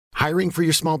Hiring for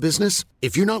your small business?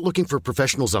 If you're not looking for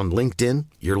professionals on LinkedIn,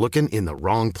 you're looking in the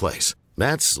wrong place.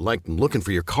 That's like looking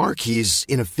for your car keys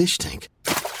in a fish tank.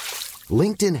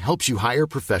 LinkedIn helps you hire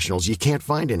professionals you can't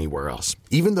find anywhere else,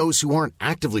 even those who aren't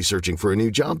actively searching for a new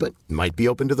job but might be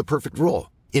open to the perfect role.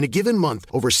 In a given month,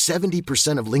 over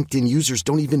 70% of LinkedIn users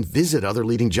don't even visit other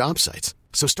leading job sites.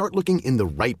 So start looking in the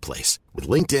right place. With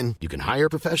LinkedIn, you can hire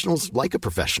professionals like a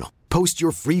professional. Post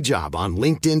your free job on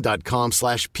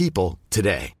linkedin.com/people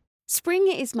today. Spring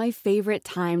is my favorite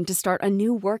time to start a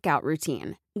new workout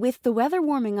routine. With the weather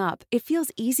warming up, it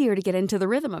feels easier to get into the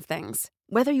rhythm of things.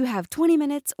 Whether you have 20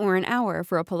 minutes or an hour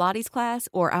for a Pilates class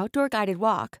or outdoor guided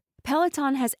walk,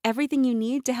 Peloton has everything you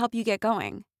need to help you get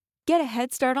going. Get a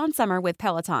head start on summer with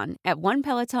Peloton at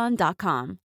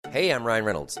onepeloton.com. Hey, I'm Ryan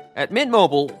Reynolds. At Mint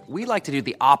Mobile, we like to do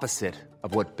the opposite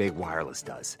of what Big Wireless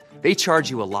does. They charge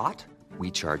you a lot, we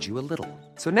charge you a little.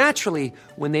 So naturally,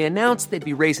 when they announced they'd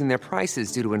be raising their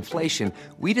prices due to inflation,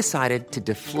 we decided to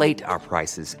deflate our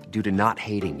prices due to not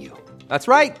hating you. That's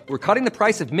right. We're cutting the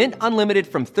price of Mint Unlimited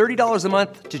from $30 a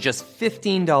month to just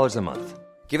 $15 a month.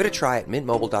 Give it a try at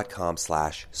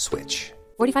mintmobile.com/switch.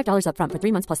 $45 up front for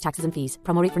 3 months plus taxes and fees.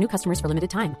 Promo rate for new customers for limited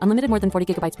time. Unlimited more than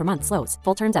 40 gigabytes per month. Slows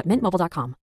full terms at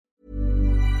mintmobile.com.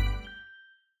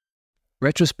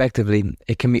 Retrospectively,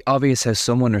 it can be obvious how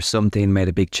someone or something made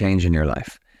a big change in your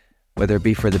life, whether it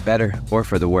be for the better or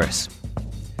for the worse.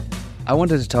 I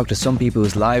wanted to talk to some people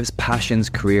whose lives, passions,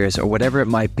 careers, or whatever it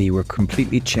might be were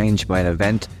completely changed by an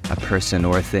event, a person,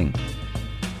 or a thing.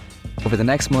 Over the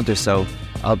next month or so,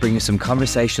 I'll bring you some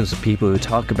conversations with people who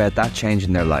talk about that change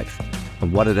in their life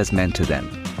and what it has meant to them.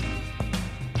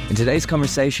 In today's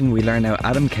conversation, we learn how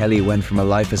Adam Kelly went from a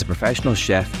life as a professional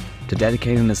chef to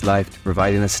dedicating his life to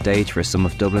providing a stage for some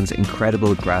of Dublin's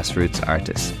incredible grassroots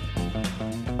artists.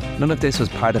 None of this was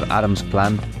part of Adam's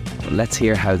plan, but let's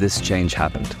hear how this change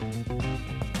happened.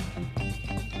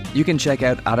 You can check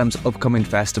out Adam's upcoming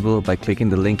festival by clicking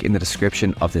the link in the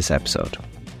description of this episode.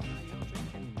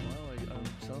 I'm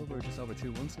sober just over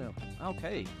 2 months now.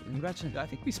 Okay, congratulations. I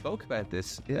think we spoke about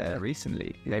this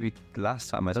recently. Maybe the last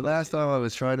time I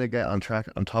was trying to get on track,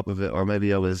 on top of it, or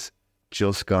maybe I was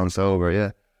just gone sober,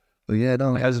 yeah. But yeah,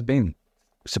 no. How's it been?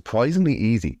 Surprisingly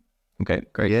easy. Okay,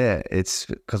 great. Yeah, it's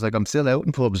because like I'm still out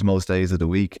in pubs most days of the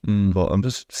week, but I'm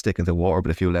just sticking to water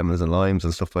with a few lemons and limes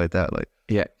and stuff like that. Like,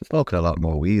 yeah, smoking a lot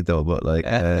more weed though, but like,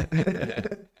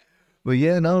 but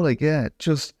yeah, no, like, yeah,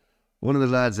 just one of the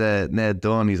lads, Ned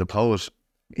Dunn, he's a poet.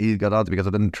 He got on to me because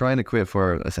I've been trying to quit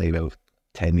for, I say, about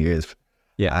 10 years.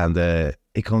 Yeah, and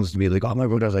he comes to me like, oh, my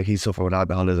brother's like, he's suffering with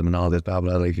alcoholism and all this, blah,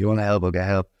 blah. Like, if you want to help, I'll get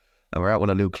help. And we're at one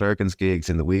of Luke Clerkin's gigs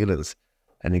in the Wheelers.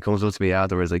 And he comes up to me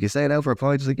afterwards, like, you staying out for a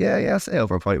pint? He's like, yeah, I'll stay out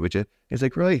for a pint with you. He's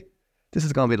like, right, this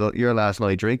is going to be your last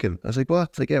night drinking. I was like,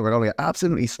 what? It's like, yeah, we're going to get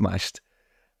absolutely smashed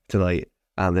tonight.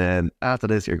 And then after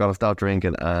this, you're going to stop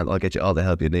drinking and I'll get you all the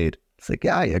help you need. It's like,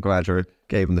 yeah, graduate.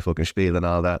 Gave him the fucking spiel and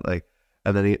all that. Like,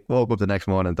 and then he woke up the next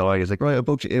morning and died. He's like, right, I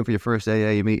booked you in for your first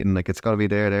AA meeting. Like, it's got to be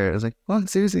there. I was like, what?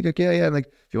 Seriously? Like, yeah. Like,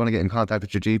 if you want to get in contact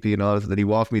with your GP and all this. And then he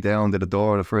walked me down to the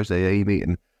door of the first AA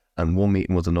meeting. And one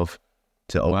meeting was enough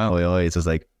to open my eyes. It's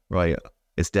like, right,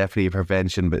 it's definitely a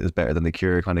prevention, but it's better than the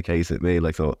cure kind of case with me.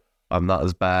 Like, so I'm not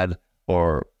as bad,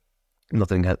 or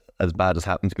nothing as bad has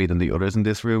happened to me than the others in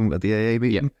this room at the AA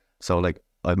meeting. Yeah. So like,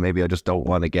 maybe I just don't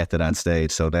want to get to that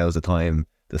stage. So now's the time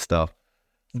to stop.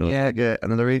 So, yeah.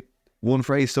 And then one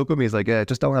phrase stuck with me is like, yeah,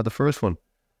 just don't have the first one.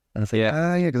 And it's like,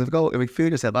 because if you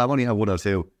feel yourself, I've only had one or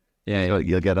two. Yeah,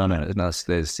 you'll get on it.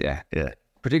 Yeah.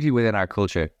 Particularly within our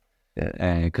culture.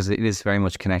 Yeah, because it is very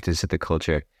much connected to the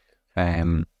culture.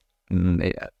 It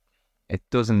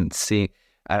doesn't seem,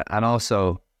 and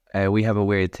also we have a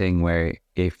weird thing where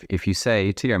if you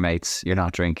say to your mates you're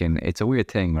not drinking, it's a weird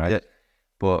thing, right? Yeah.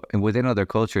 But within other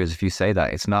cultures, if you say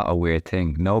that, it's not a weird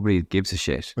thing. Nobody gives a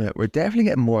shit. Yeah, we're definitely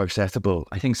getting more acceptable.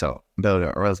 I think so. About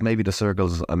it, or else maybe the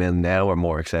circles I'm in now are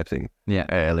more accepting.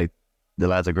 Yeah, like the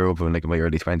lads I grew up in, like in my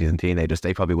early 20s and teenagers,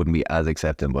 they probably wouldn't be as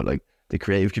accepting, but like the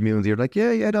creative community, you're like,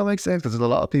 yeah, that makes sense, because there's a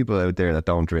lot of people out there that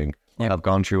don't drink. Yeah. I've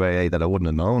gone through AA that I wouldn't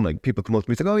have known. Like, people come up to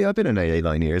me and say, oh yeah, I've been in AA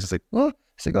 9 years. It's like, what?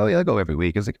 It's like, oh yeah, I go every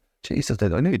week. It's like, Jesus, I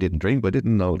knew you didn't drink, but I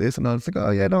didn't know this. And I was like,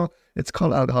 oh yeah, no, it's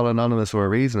called Alcohol Anonymous for a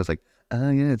reason. It's like,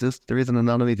 yeah, just there is an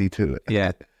anonymity to it.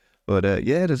 Yeah. But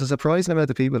yeah, there's a surprising amount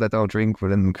of people that don't drink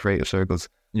within creative circles.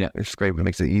 Yeah. It's great. It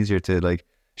makes it easier to like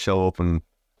show up and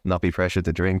not be pressured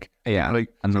to drink. Yeah. Like,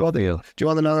 and do you want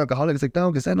the non-alcoholic? It's like,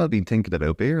 no, because then I'll be thinking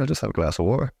about beer. I'll just have a glass of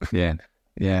water. Yeah.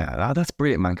 Yeah. That's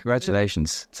brilliant, man.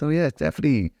 Congratulations. So yeah,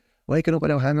 definitely waking up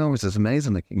without hangovers is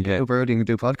amazing. Like, you can get up early and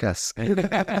do podcasts.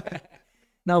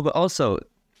 No, but also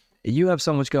you have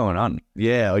so much going on.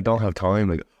 Yeah, I don't have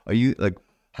time. Like,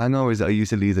 hangovers, I used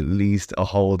to lose at least a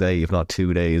whole day, if not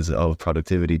 2 days of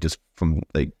productivity just from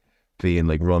like being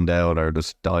like run down or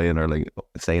just dying or like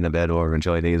staying in bed over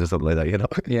Chinese or something like that, you know?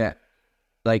 Yeah.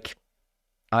 Like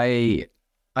I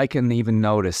can even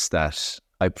notice that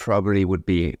I probably would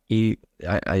be,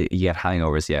 I get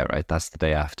hangovers, yeah, right? That's the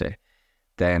day after.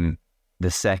 Then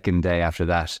the second day after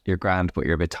that, you're grand, but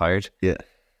you're a bit tired. Yeah.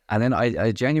 And then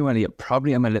I genuinely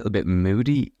probably am a little bit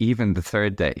moody even the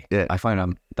third day. Yeah. I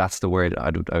find that's the word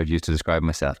I would use to describe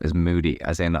myself, is moody,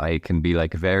 as in I can be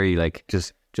like very like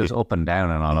just up and down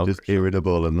and all over. Just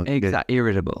irritable. And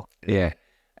irritable. Yeah.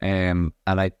 And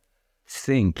I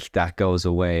think that goes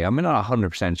away. I'm not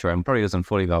 100% sure. It probably doesn't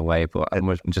fully go away, but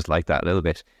I'm just like that a little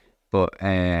bit. But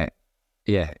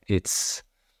yeah, it's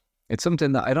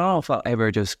something that I don't know if I'll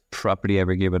ever just properly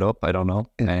ever give it up. I don't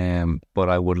know. But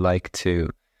I would like to.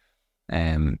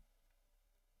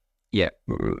 Yeah,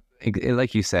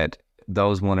 like you said,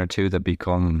 those one or two that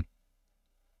become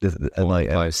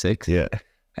 5, 6. Yeah.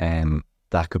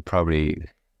 That could probably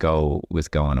go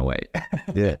with going away.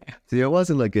 Yeah. See, I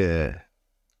wasn't like a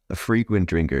frequent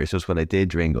drinker. It's just when I did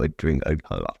drink, I'd drink a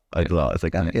lot. It's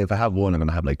like, if I have one, I'm going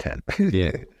to have like 10.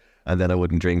 Yeah. And then I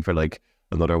wouldn't drink for like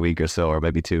another week or so, or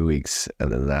maybe 2 weeks, and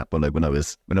then that. But like when I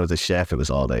was a chef, it was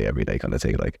all day, every day kind of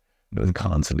thing. Like I was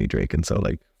constantly drinking. So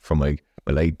like from like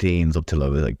my late teens up till I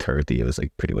was like 30, I was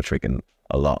like pretty much drinking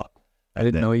a lot. I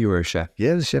didn't know you were a chef.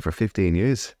 Yeah, I was a chef for 15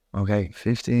 years. Okay.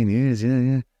 15 years,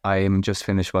 yeah. I am just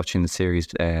finished watching the series,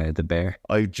 The Bear.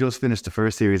 I just finished the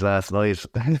first series last night.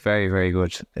 Very, very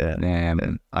good. Yeah.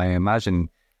 I imagine,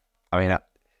 I mean,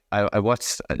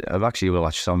 I've actually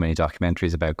watched so many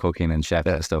documentaries about cooking and chef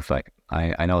and stuff. Like,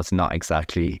 I know it's not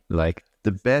exactly like...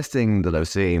 The best thing that I've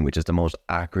seen, which is the most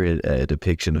accurate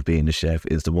depiction of being a chef,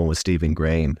 is the one with Stephen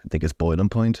Graham. I think it's Boiling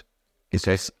Point. It's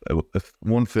just it's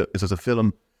just a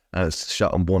film, and it's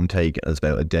shot on one take, and it's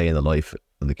about a day in the life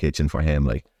of the kitchen for him.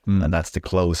 Like, and that's the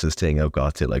closest thing I've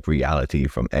got to like reality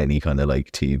from any kind of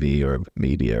like TV or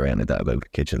media or anything like that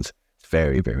about kitchens. It's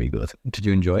very, very good. Did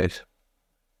you enjoy it?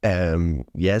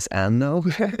 Yes and no.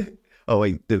 Oh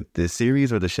wait, the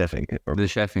series or the chefing? The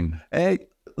chefing.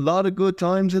 A lot of good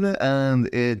times in it, and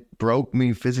it broke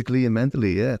me physically and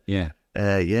mentally. Yeah.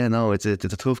 No, it's a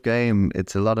tough game.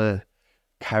 It's a lot of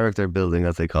character building,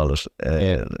 as they call it.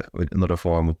 With another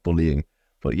form of bullying.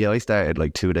 But yeah, I started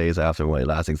like 2 days after my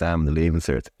last exam, the Leaving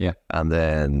Cert. Yeah. And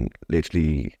then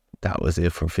literally that was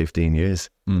it for 15 years.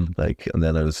 Like, and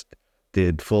then I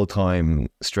did full time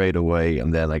straight away,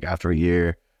 and then like after a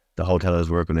year, the hotel I was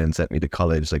working in sent me to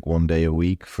college like 1 day a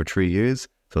week for 3 years.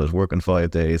 So I was working 5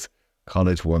 days,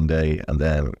 college 1 day, and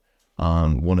then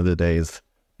on one of the days,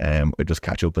 I'd just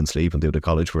catch up and sleep and do the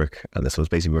college work. And this was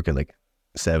basically working like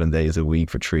 7 days a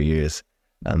week for 3 years,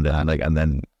 and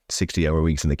then 60-hour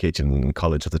weeks in the kitchen. And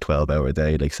college was a 12-hour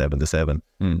day, like 7 to 7.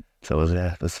 So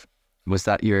it was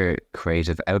that your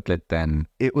creative outlet then?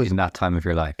 It was in that time of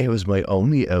your life. It was my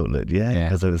only outlet,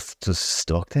 because I was just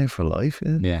stuck there for life.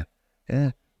 Yeah.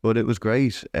 But it was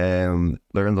great. Learned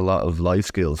a lot of life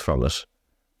skills from it,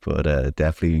 but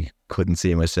definitely couldn't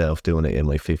see myself doing it in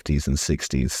my 50s and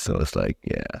 60s. So it's like,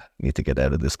 I need to get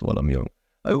out of this while I'm young.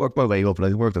 I worked my way up, and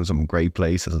I worked in some great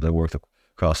places, and I worked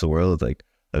across the world. Like,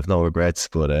 I have no regrets,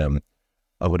 but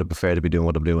I would have preferred to be doing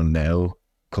what I'm doing now,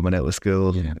 coming out of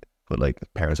school. Yeah. But like,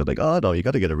 parents are like, oh no, you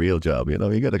got to get a real job. You know,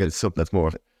 you got to get something that's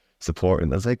more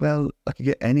supporting. I was like, well, I could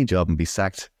get any job and be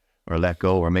sacked or let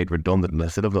go or made redundant, and I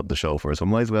still have nothing to show for it. So I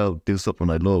might as well do something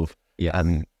I love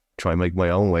and try and make my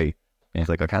own way. It's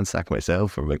like, I can't sack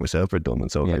myself or make myself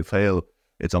redundant. So if I fail,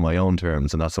 it's on my own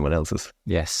terms and not someone else's.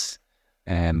 Yes.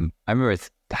 I remember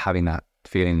having that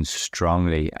feeling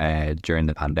strongly during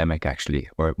the pandemic, actually,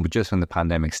 or just when the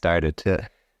pandemic started.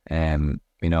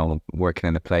 You know, working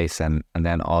in a place and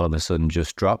then all of a sudden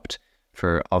just dropped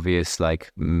for obvious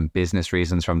like business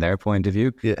reasons from their point of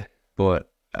view. Yeah.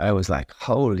 But I was like,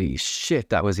 holy shit,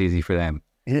 that was easy for them.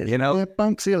 Yeah, you know? Yeah,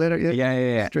 bump, see you later.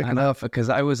 Yeah. Enough, because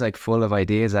I was like full of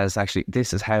ideas as actually,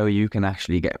 this is how you can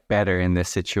actually get better in this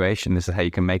situation. This is how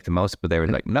you can make the most. But they were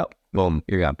like, no, boom,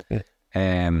 you're gone. Yeah.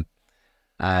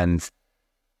 And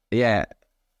yeah,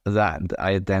 that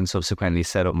I then subsequently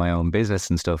set up my own business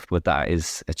and stuff. But that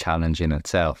is a challenge in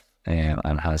itself,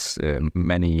 and has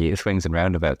many swings and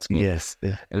roundabouts. Yes.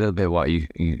 Yeah. A little bit what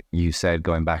you said,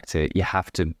 going back to, you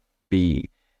have to be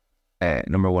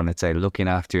number one, I'd say, looking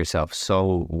after yourself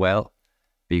so well,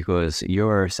 because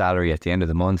your salary at the end of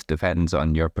the month depends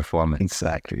on your performance.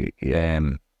 Exactly. Yeah.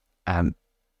 And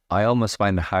I almost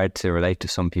find it hard to relate to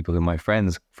some people in my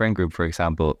friend group, for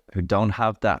example, who don't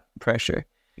have that pressure.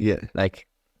 Yeah. Like,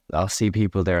 I'll see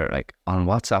people there like on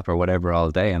WhatsApp or whatever all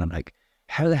day, and I'm like,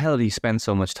 how the hell do you spend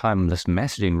so much time just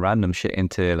messaging random shit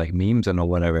into like memes and or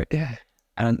whatever? Yeah.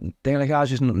 And they're like, oh,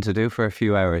 just nothing to do for a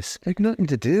few hours. Like nothing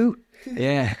to do.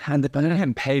 Yeah, and they're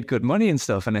getting paid good money and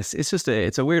stuff, and it's just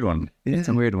it's a weird one. Yeah. It's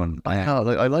a weird one.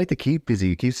 I like to keep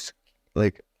busy. It keeps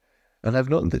like, and I have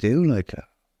nothing to do. Like,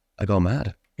 I go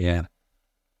mad. Yeah.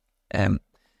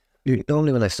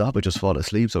 Normally when I stop, I just fall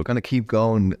asleep. So I kind of keep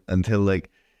going until like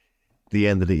the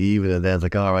end of the evening, and then it's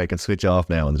like, all right, I can switch off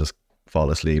now and just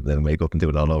fall asleep, and then wake up and do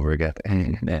it all over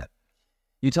again. Yeah.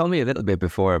 You told me a little bit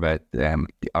before about the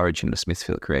origin of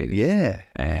Smithfield Creative. Yeah.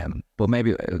 But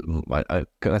maybe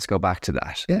let's go back to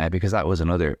that. Yeah. Because that was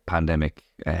another pandemic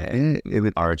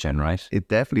origin, right? It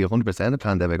definitely 100% a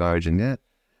pandemic origin, yeah.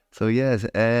 So, yes,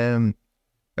 are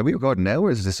we recording now,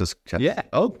 or is this just chat? Yeah.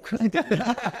 Oh,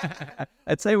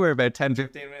 I'd say we're about 10,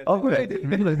 15 minutes. oh,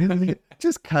 right.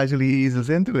 Just casually ease us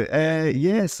into it.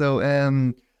 Yeah, so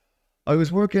I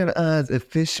was working as a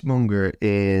fishmonger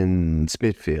in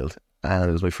Smithfield, and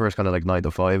it was my first kind of like 9 to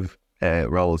 5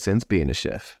 role since being a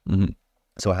chef. Mm-hmm.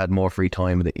 So I had more free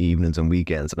time in the evenings and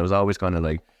weekends, and I was always kind of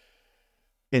like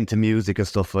into music and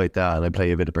stuff like that, and I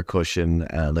play a bit of percussion,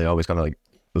 and I always kind of like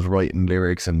was writing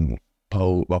lyrics and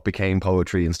what became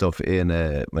poetry and stuff in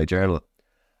my journal.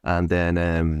 And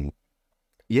then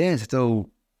so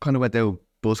kind of went out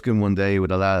busking one day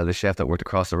with a lad, a chef that worked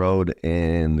across the road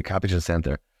in the Capital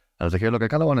Centre. I was like, here, look, I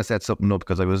kind of want to set something up,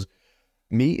 because I was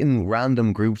meeting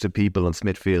random groups of people in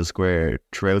Smithfield Square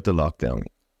throughout the lockdown.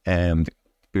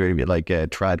 Like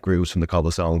trad groups from the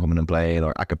Cobblestone coming and playing,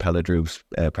 or a cappella groups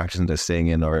practicing their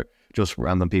singing, or just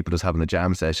random people just having a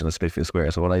jam session at Smithfield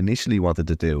Square. So what I initially wanted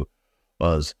to do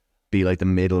was be like the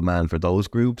middleman for those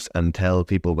groups and tell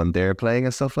people when they're playing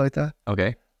and stuff like that.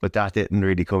 Okay. But that didn't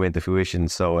really come into fruition.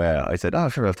 So I said, oh,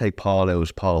 sure, I'll take Paul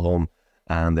home,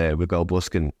 and we'll go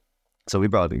busking. So we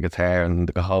brought the guitar and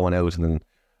the cajon out, and then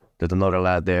there's another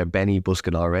lad there, Benny,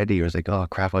 busking already. He was like, oh,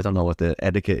 crap, I don't know what the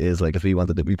etiquette is. Like, if we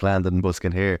wanted to be planned on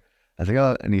busking here. I was like,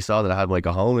 oh, and he saw that I had my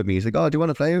cajon with me. He's like, oh, do you want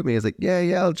to play with me? I was like, yeah,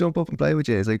 I'll jump up and play with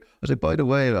you. I was like, by the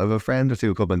way, I have a friend or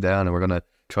two coming down, and we're going to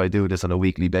try do this on a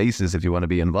weekly basis if you want to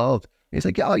be involved. He's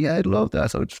like, oh, yeah, I'd love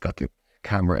that. So I just got the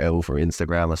camera out for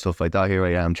Instagram and stuff like that. Here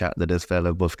I am chatting to this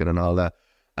fella, busking and all that.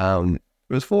 There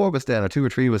was 4 of us then, or 2 or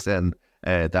 3 of us then,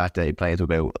 that day, playing to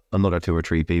about another 2 or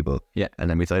 3 people. Yeah. And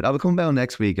then we decided, I will come down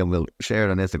next week and we'll share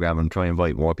it on Instagram and try and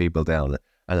invite more people down.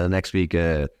 And then next week,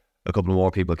 a couple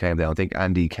more people came down. I think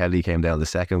Andy Kelly came down the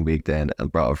second week then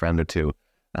and brought a friend or 2.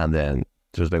 And then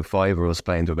there was about 5 of us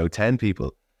playing to about 10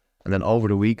 people. And then over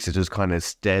the weeks, it just kind of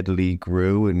steadily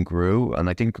grew and grew. And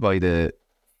I think by the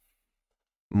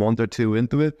month or 2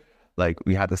 into it, like,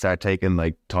 we had to start taking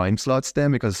like time slots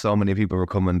then, because so many people were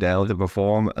coming down to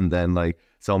perform, and then like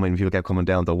so many people kept coming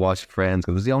down to watch friends,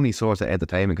 because it was the only source of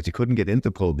entertainment, because you couldn't get into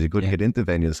pubs, you couldn't get into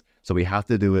venues, so we had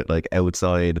to do it like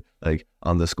outside, like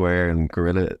on the square and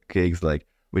guerrilla gigs, like,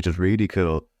 which is really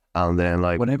cool. And then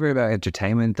like, whenever about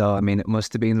entertainment though, I mean, it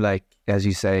must have been like, as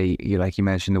you say, you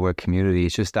mentioned the word community.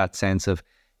 It's just that sense of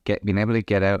being able to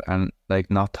get out and like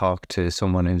not talk to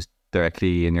someone who's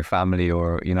directly in your family,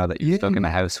 or that you're stuck in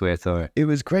a house with. Or it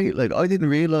was great. Like, I didn't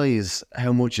realize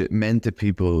how much it meant to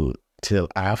people till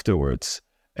afterwards.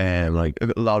 Like,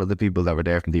 a lot of the people that were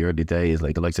there from the early days,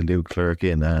 like the likes of Luke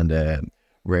Clerkin and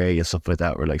Ray and stuff like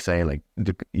that, were like saying like,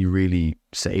 you really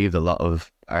saved a lot of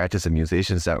artists and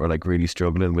musicians that were like really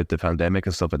struggling with the pandemic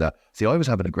and stuff like that. See, I was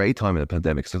having a great time in the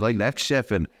pandemic, so I left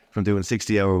chefing from doing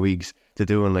 60-hour weeks to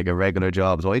doing like a regular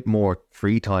job. So I had more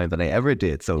free time than I ever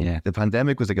did. So the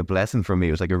pandemic was like a blessing for me.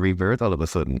 It was like a rebirth all of a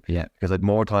sudden. Yeah. Because I had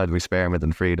more time to experiment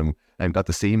and freedom, and got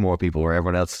to see more people, where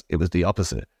everyone else, it was the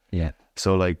opposite. Yeah.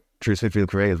 So like through Smithfield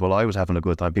Creative, while I was having a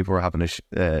good time, people were having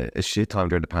a shit time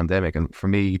during the pandemic. And for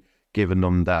me, giving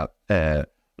them that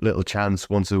little chance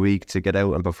once a week to get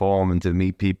out and perform and to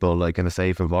meet people like in a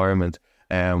safe environment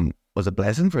was a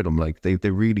blessing for them. Like, they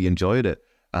really enjoyed it.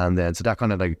 And then so that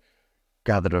kind of like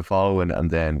gathered a following.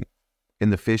 And then in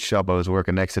the fish shop I was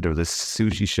working next to, there was a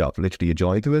sushi shop literally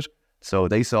adjoined to it. So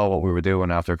they saw what we were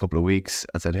doing after a couple of weeks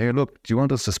and said, hey, look, do you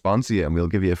want us to sponsor you, and we'll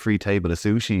give you a free table of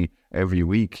sushi every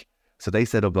week? So they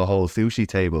set up the whole sushi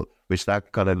table, which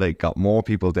that kind of like got more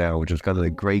people down, which was kind of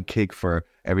a great kick for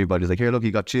everybody. It's like, here, look,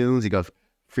 you got tunes, you got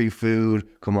free food,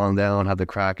 come on down, have the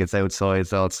crack, it's outside,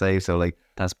 it's all safe. So like,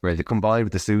 that's brilliant. Combined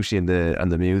with the sushi and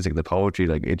the music, the poetry,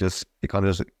 like it kind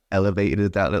of just elevated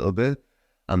it that little bit.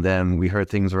 And then we heard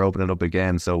things were opening up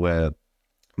again, so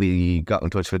we got in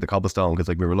touch with the Cobblestone, because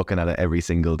like we were looking at it every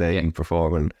single day and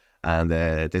performing. And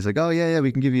they said, like, oh yeah,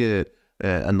 we can give you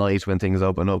a night when things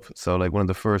open up. So like one of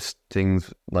the first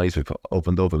nights we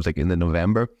opened up, it was like in the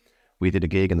November. We did a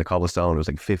gig in the Cobblestone. It was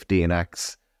like 15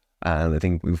 acts, And I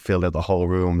think we filled out the whole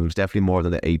room. There was definitely more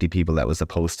than the 80 people that was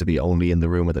supposed to be only in the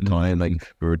room at the time.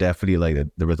 Like we were definitely like,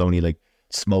 there was only like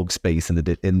smoke space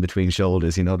in between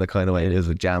shoulders, you know, the kind of way it is,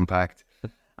 jam packed.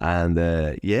 And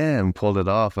and pulled it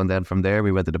off. And then from there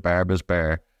we went to the Barber's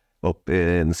Bar up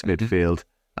in Smithfield,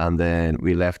 and then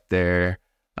we left there.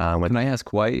 Can I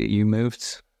ask why you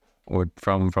moved, or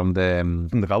from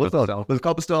the Cobblestone? Well, the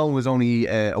Cobblestone was only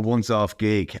a once-off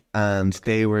gig, and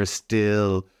things were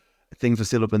still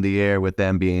up in the air with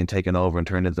them being taken over and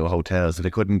turned into a hotel, so they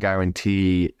couldn't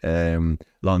guarantee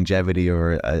longevity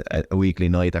or a weekly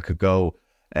night that could go.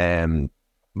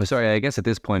 But sorry, I guess at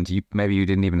this point, maybe you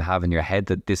didn't even have in your head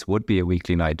that this would be a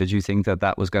weekly night. Did you think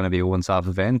that was going to be a once-off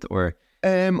event, or?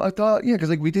 I thought,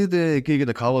 because like we did the gig at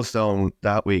the Cobblestone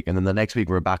that week, and then the next week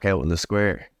we were back out in the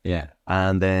square. Yeah.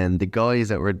 And then the guys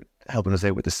that were helping us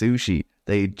out with the sushi,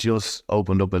 they just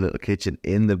opened up a little kitchen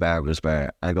in the Barber's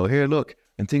Bar and go, here, look,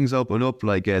 and things open up.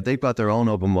 Like they've got their own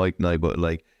open mic night, but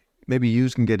like maybe you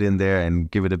can get in there and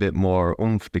give it a bit more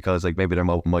oomph, because like maybe their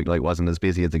open mic night wasn't as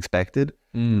busy as expected.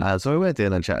 So I went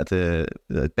in and chatted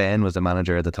to Ben, was the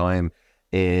manager at the time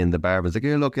in the bar. Was like,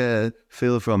 here, look,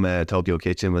 Phil from Tokyo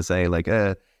Kitchen was saying like,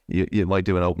 you might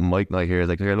do an open mic night here.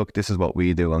 Like, here, look, this is what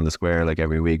we do on the square like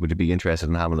every week. Would you be interested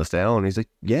in having us down? And he's like,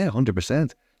 yeah,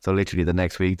 100%. So literally the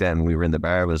next week then we were in the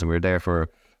Barbers, and we were there for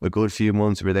a good few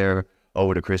months. We were there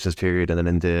over the Christmas period, and then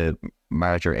into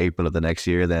March or April of the next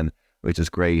year then, which is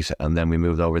great. And then we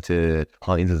moved over to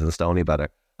Heinz's and Stony Batter,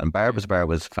 and Barber's Bar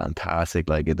was fantastic.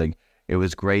 It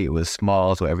was great. It was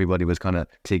small, so everybody was kind of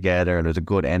together, and there was a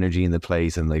good energy in the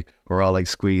place, and like we're all like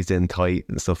squeezed in tight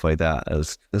and stuff like that. It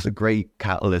was a great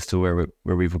catalyst to where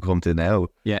we've come to now.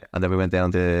 Yeah. And then we went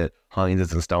down to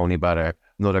Heinz's and Stony Batter,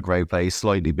 another great place,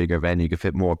 slightly bigger venue, you could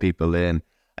fit more people in,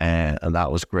 and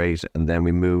that was great. And then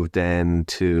we moved then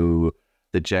to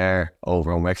the Jar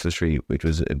over on Wexford Street, which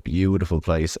was a beautiful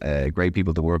place, great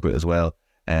people to work with as well.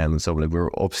 So like we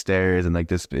were upstairs in like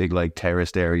this big like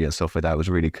terraced area and stuff like that. It was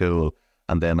really cool.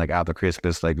 And then like after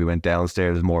Christmas, like we went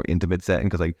downstairs, more intimate setting,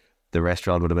 because like the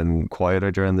restaurant would have been quieter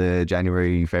during the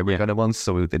January, February kind of months,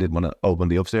 so they didn't want to open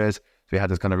the upstairs. So we had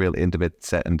this kind of real intimate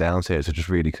setting downstairs, which was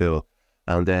really cool.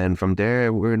 And then from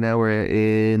there, we're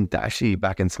in Dashi,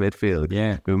 back in Smithfield.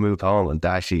 Yeah. We moved home, and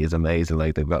Dashi is amazing.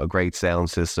 Like, they've got a great sound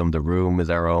system. The room is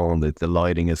our own. The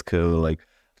lighting is cool. Like,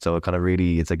 so it kind of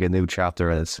really, it's like a new chapter,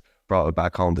 and it's brought it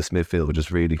back home to Smithfield, which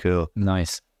is really cool.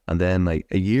 Nice. And then like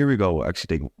a year ago,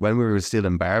 actually, when we were still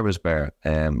in Barber's Bar,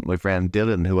 my friend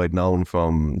Dylan, who I'd known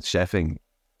from chefing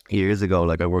years ago,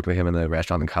 like I worked with him in a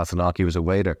restaurant in Castleknock. He was a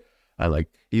waiter, and like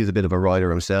he was a bit of a writer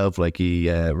himself. Like he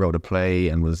wrote a play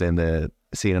and was in the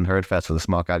Seen and Heard Fest for the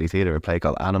Smock Alley Theatre, a play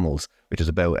called Animals, which is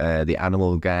about the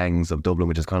animal gangs of Dublin,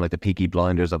 which is kind of like the Peaky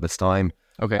Blinders of its time.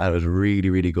 Okay. And it was a really,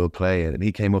 really good play. And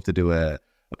he came up to do a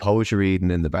poetry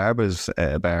reading in the Barber's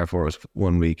Bar for us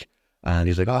one week. And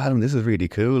he's like, oh, Adam, this is really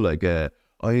cool. Like,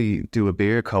 I do a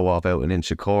beer co-op out in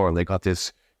Inchicore, and they got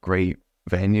this great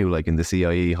venue, like in the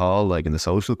CIE hall, like in the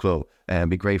social club, and it'd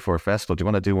be great for a festival. Do you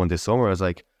want to do one this summer? I was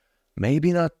like,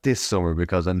 maybe not this summer,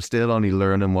 because I'm still only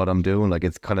learning what I'm doing. Like,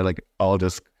 it's kind of like all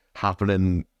just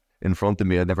happening in front of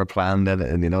me. I never planned it,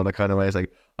 and you know, that kind of way. It's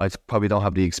like, I probably don't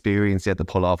have the experience yet to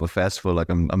pull off a festival. Like,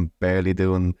 I'm barely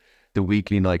doing the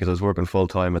weekly night, because I was working full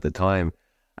time at the time.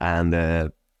 And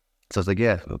so I was like,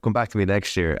 yeah, come back to me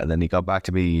next year. And then he got back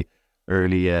to me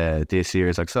early this year.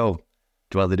 It's like, so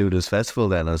do you want to do this festival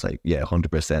then? I was like, yeah,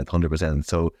 100%.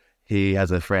 So he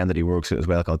has a friend that he works with as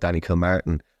well called Danny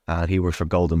Kilmartin, and he works for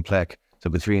Golden Pleck. So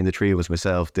between the three of us,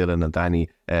 myself, Dylan and Danny,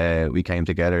 we came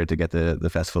together to get the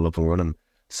festival up and running.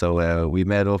 So we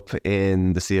met up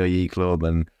in the CIE club,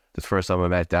 and the first time I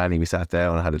met Danny, we sat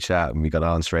down and had a chat, and we got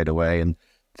on straight away. And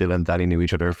Dylan and Danny knew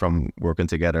each other from working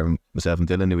together. Myself and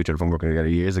Dylan knew each other from working together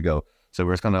years ago. So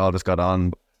we're kind of all just got on,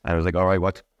 and I was like, all right,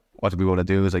 what do we want to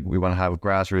do? Is like, we want to have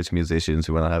grassroots musicians.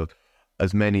 We want to have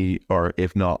as many, or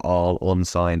if not all,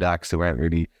 unsigned acts who aren't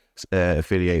really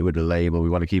affiliated with the label. We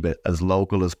want to keep it as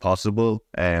local as possible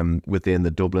within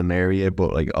the Dublin area,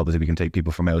 but like obviously we can take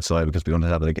people from outside, because we want to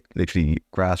have like literally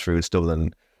grassroots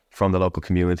Dublin from the local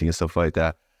community and stuff like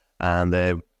that.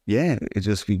 And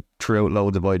we threw out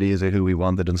loads of ideas of who we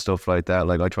wanted and stuff like that.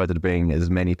 Like, I tried to bring as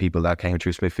many people that came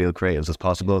through Smithfield Creatives as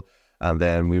possible. And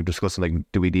then we were discussing, like,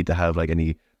 do we need to have like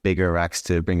any bigger acts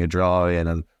to bring a draw in?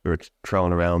 And we were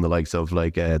throwing around the likes of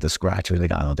like the Scratch. We were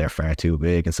like, oh, they're far too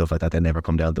big and stuff like that. They never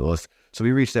come down to us. So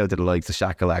we reached out to the likes of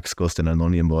Shackalax, Gustin and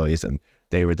Onion Boys, and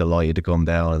they were delighted to come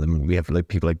down. And then we have like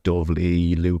people like Dove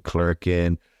Lee, Luke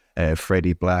Clerkin,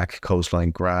 Freddie Black,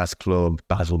 Coastline Grass Club,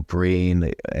 Basil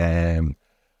Breen,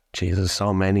 Jesus,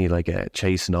 so many, like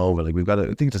chasing over. Like we've got,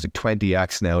 I think there's like 20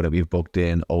 acts now that we've booked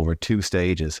in over 2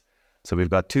 stages. So we've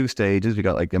got 2 stages. We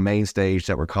got like the main stage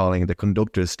that we're calling the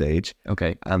conductor's stage.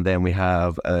 Okay. And then we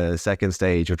have a second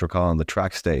stage, which we're calling the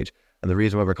track stage. And the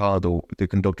reason why we're calling the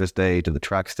conductor stage or the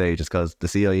track stage is because the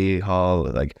CIE hall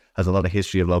like has a lot of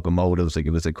history of locomotives. Like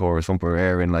it was, of course, Humper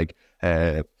Air in like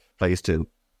place to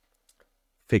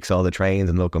fix all the trains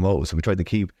and locomotives. So we tried to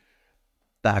keep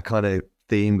that kind of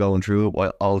theme going through it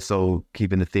while also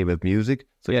keeping the theme of music.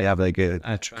 So you have like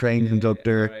a train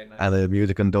conductor and a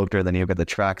music conductor, and then you've got the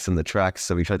tracks and the tracks.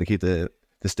 So we tried to keep the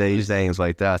stage names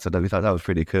like that. So we thought that was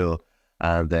pretty cool.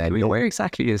 And then where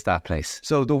exactly is that place?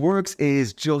 So the works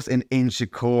is just in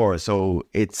Inchicore. So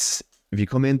it's, if you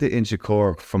come into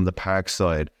Inchicore from the park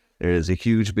side, there's a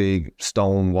huge big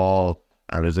stone wall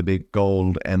and there's a big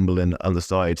gold emblem on the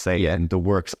side saying the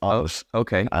works on it.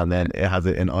 Okay. And then it has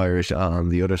it in Irish on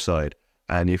the other side.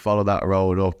 And you follow that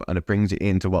road up and it brings you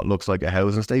into what looks like a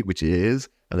housing estate, which it is.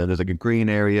 And then there's like a green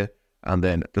area. And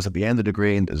then just at the end of the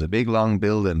green, there's a big long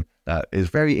building that is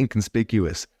very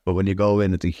inconspicuous. But when you go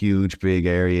in, it's a huge big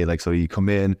area. Like, so you come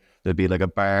in, there'll be like a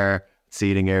bar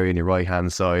seating area on your right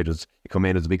hand side. You come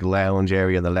in, there's a big lounge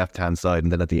area on the left hand side.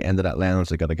 And then at the end of that lounge,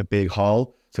 they got like a big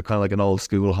hall. So kind of like an old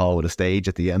school hall with a stage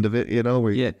at the end of it, you know,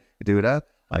 where you do that.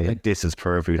 I think this is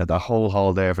perfect. We had that whole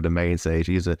hall there for the main stage.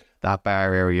 Use that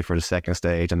bar area for the second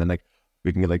stage, and then like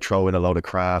we can like throw in a load of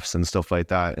crafts and stuff like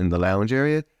that in the lounge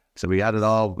area. So we had it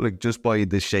all like just by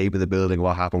the shape of the building.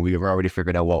 What happened? We were already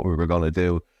figured out what we were going to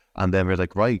do, and then we're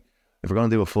like, right, if we're going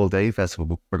to do a full day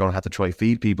festival, we're going to have to try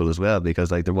feed people as well,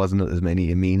 because like there wasn't as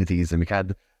many amenities, and we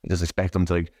can't just expect them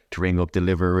to like to ring up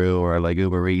Deliveroo or like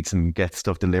Uber Eats and get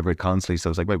stuff delivered constantly. So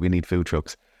it's like, right, we need food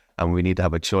trucks. And we need to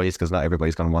have a choice because not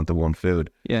everybody's going to want the one food.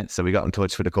 Yeah. So we got in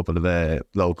touch with a couple of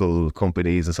local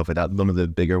companies and stuff like that. None of the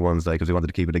bigger ones, like, because we wanted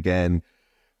to keep it again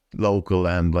local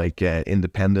and like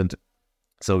independent.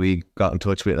 So we got in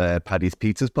touch with Paddy's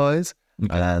Pizzas Pies,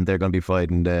 and they're going to be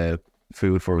providing the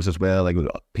food for us as well, like with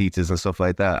pizzas and stuff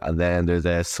like that. And then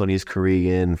there's Sonny's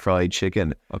Korean fried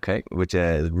chicken, which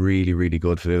is really, really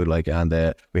good food. Like, and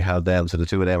we have them. So the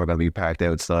two of them are going to be parked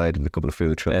outside with a couple of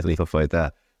food trucks and stuff like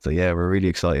that. So yeah, we're really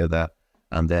excited at that.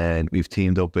 And then we've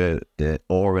teamed up with the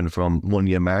Oren from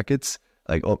Munya Markets.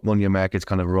 Like Munya Markets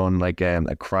kind of run like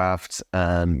a crafts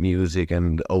and music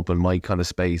and open mic kind of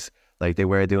space. Like they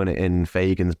were doing it in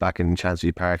Fagan's back in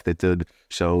Chancery Park. They did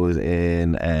shows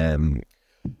in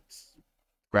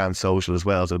Grand Social as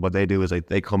well. So what they do is like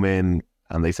they come in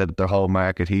and they said their whole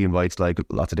market, he invites like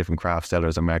lots of different craft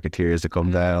sellers and marketeers to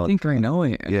come down. I think I know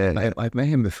him. Yeah. I've met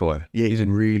him before. Yeah, he's a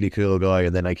really cool guy.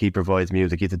 And then like he provides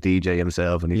music. He's a DJ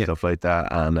himself and stuff like that.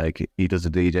 And like he does the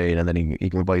DJ, and then he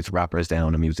invites rappers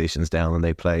down and musicians down and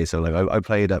they play. So like I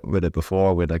played with it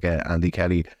before with like Andy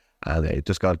Kelly, and I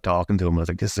just got talking to him. I was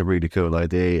like, this is a really cool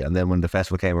idea. And then when the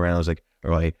festival came around, I was like,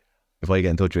 all right, if I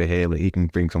get in touch with him, he can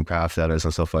bring some craft sellers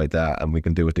and stuff like that, and we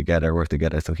can do it together, work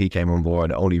together. So he came on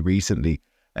board only recently.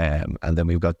 And then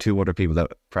we've got 2 other people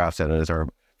that craft sellers are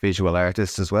visual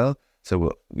artists as well.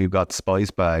 So we've got Spice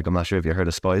Bag. I'm not sure if you heard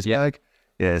of Spice Bag.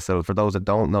 Yeah, so for those that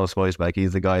don't know Spice Bag,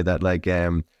 he's the guy that like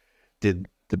did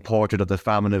the portrait of the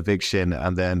famine eviction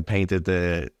and then painted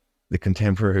the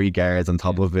contemporary guards on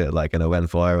top of it, like, and it went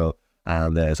viral.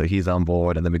 And so he's on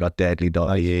board. And then we got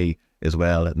Deadly.ie as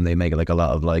well, and they make like a lot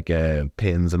of like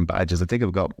pins and badges. I think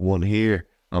I've got one here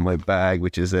on my bag,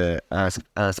 which is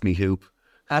Ask Me Hoop.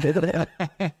 But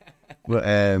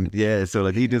yeah, so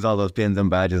like he does all those pins and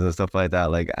badges and stuff like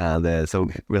that, like, and so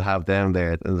we'll have them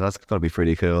there, and that's gonna be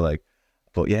pretty cool. Like,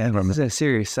 but yeah, this is a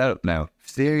serious setup now.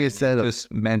 Serious setup.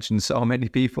 Just mentioned so many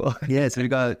people. Yeah, so we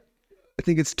got, I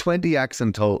think it's 20 acts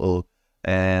in total,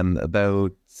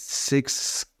 about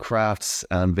 6 crafts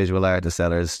and visual artist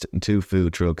sellers, 2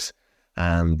 food trucks,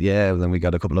 and yeah, then we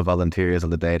got a couple of volunteers on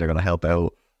the day. They're gonna help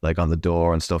out like on the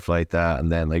door and stuff like that, and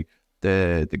then like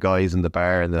the guys in the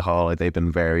bar and the hall, like, they've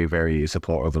been very, very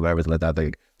supportive of everything like that.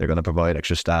 They're going to provide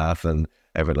extra staff and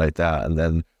everything like that, and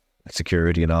then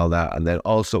security and all that. And then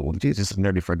also, Jesus, I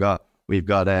nearly forgot, we've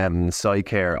got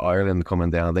Psycare Ireland coming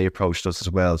down. They approached us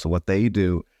as well. So what they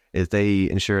do is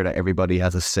they ensure that everybody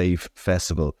has a safe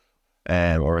festival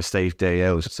or a safe day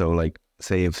out. So like,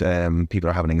 say if people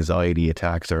are having anxiety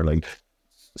attacks or like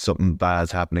something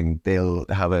bad's happening, they'll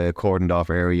have a cordoned off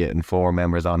area and 4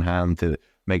 members on hand to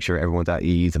make sure everyone's at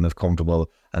ease and is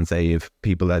comfortable. And say if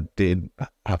people that did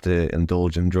have to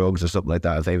indulge in drugs or something like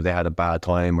that, say if they had a bad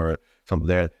time or something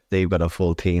there, they've got a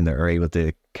full team that are able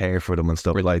to care for them and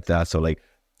stuff like that. So like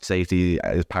safety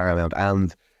is paramount.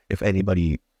 And if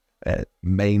anybody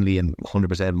mainly and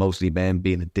 100% mostly men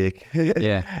being a dick.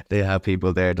 Yeah. They have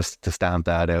people there just to stamp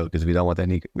that out because we don't want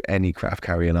any crap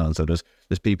carrying on. So there's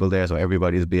people there, so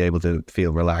everybody's be able to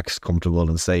feel relaxed, comfortable,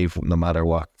 and safe no matter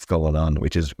what's going on,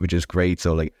 which is great.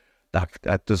 So like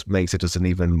that just makes it just an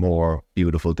even more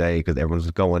beautiful day because everyone's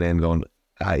going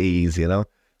at ease, you know.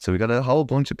 So we got a whole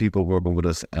bunch of people working with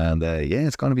us, and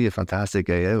it's going to be a fantastic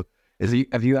day out.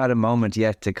 Have you had a moment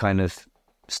yet to kind of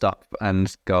stop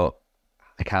and go,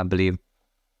 I can't believe,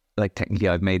 like, technically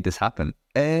I've made this happen?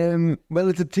 Well,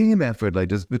 it's a team effort. Like,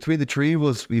 just between the three of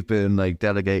us, we've been like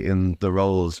delegating the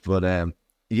roles. But I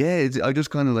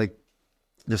just kind of like,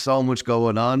 there's so much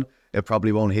going on. It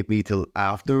probably won't hit me till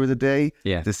after the day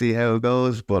to see how it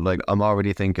goes. But like, I'm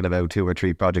already thinking about 2 or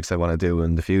 3 projects I want to do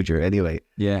in the future anyway.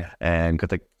 Yeah. And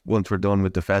because like once we're done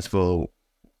with the festival,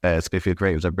 Spiffy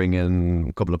Creatives are bringing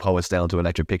a couple of poets down to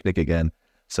Electric Picnic again.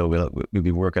 So we'll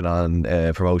be working on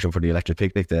promotion for the Electric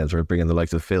Picnic then. So we're bringing the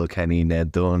likes of Phil Kenny,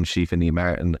 Ned Dunn, Sheefa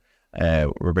Martin.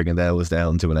 We're bringing those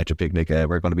down to Electric Picnic.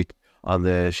 We're going to be on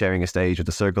the sharing a stage with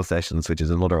the Circle Sessions, which is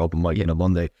another open mic on a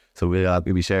Monday. So we'll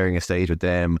be sharing a stage with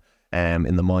them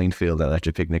in the Minefield at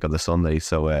Electric Picnic on the Sunday.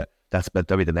 So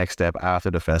that'll be the next step after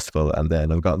the festival. And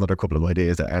then I've got another couple of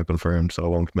ideas that aren't confirmed, so I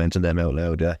won't mention them out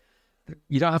loud.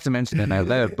 You don't have to mention them out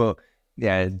loud, but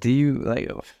yeah, do you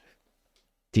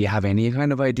have any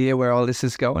kind of idea where all this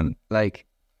is going? Like,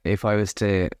 if I was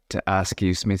to ask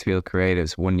you Smithfield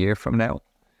Creatives 1 year from now?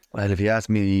 Well, if you asked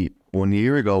me 1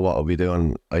 year ago what I'll be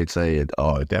doing, I'd say,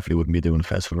 I definitely wouldn't be doing a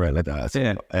festival right like that.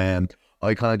 So,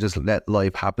 I kind of just let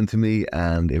life happen to me,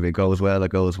 and if it goes well,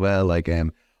 it goes well. Like,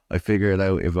 I figure it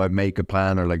out. If I make a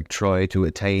plan or like try to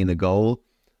attain a goal,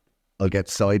 I'll get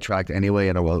sidetracked anyway,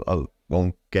 and I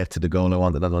won't get to the goal I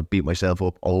want, and then I'll beat myself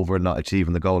up over not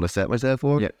achieving the goal I set myself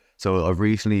for. Yeah. So I've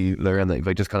recently learned that if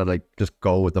I just kind of like just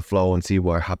go with the flow and see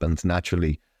what happens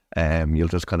naturally, you'll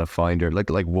just kind of find your like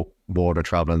water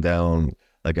traveling down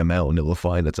like a mountain. It will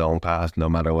find its own path no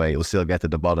matter way. It will still get to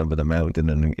the bottom of the mountain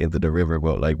and into the river,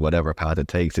 but like whatever path it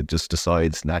takes, it just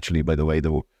decides naturally by the way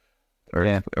the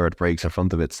earth breaks in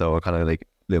front of it. So I kind of like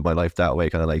live my life that way,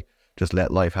 kind of like just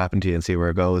let life happen to you and see where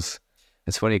it goes.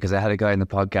 It's funny because I had a guy in the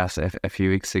podcast a few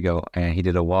weeks ago, and he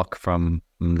did a walk from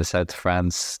the south of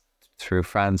France through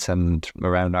France and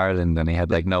around Ireland, and he had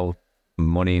like no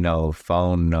money, no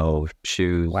phone, no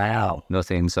shoes,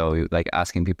 nothing. So he, like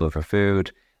asking people for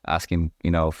food, asking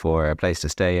for a place to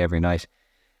stay every night,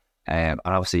 and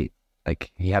obviously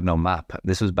like he had no map.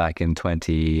 This was back in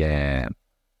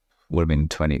would have been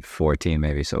 2014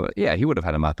 maybe. So yeah, he would have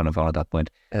had a map on a phone at that point.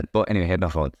 But anyway, he had no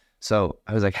phone. So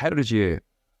I was like, how did you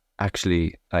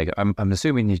actually, like, I'm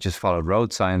assuming you just followed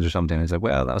road signs or something? He's like,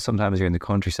 well, sometimes you're in the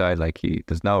countryside, like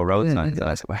there's no road signs. And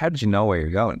I said, well, how did you know where you're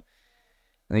going?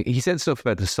 And he said stuff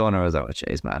about the sun. I was like, oh,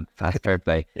 jeez, man, fast fair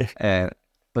play.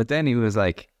 But then he was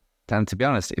like, Dan, to be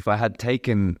honest, if I had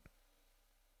taken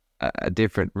a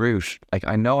different route, like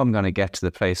I know I'm going to get to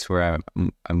the place where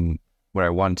I'm where I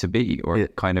want to be, or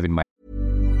kind of in my...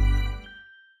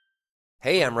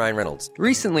 Hey, I'm Ryan Reynolds.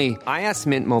 Recently, I asked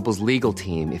Mint Mobile's legal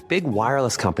team if big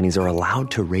wireless companies are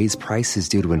allowed to raise prices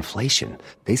due to inflation.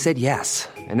 They said yes.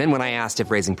 And then when I asked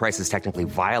if raising prices technically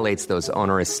violates those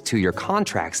onerous 2-year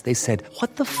contracts, they said,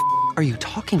 what the f*** are you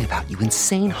talking about, you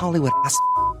insane Hollywood ass f-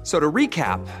 So to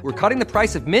recap, we're cutting the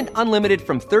price of Mint Unlimited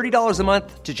from $30 a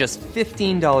month to just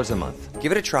 $15 a month.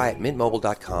 Give it a try at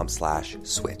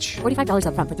mintmobile.com/switch. $45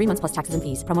 up front for 3 months plus taxes and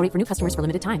fees. Promo rate for new customers for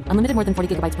limited time. Unlimited more than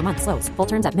 40 gigabytes per month. Slows full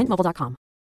terms at mintmobile.com.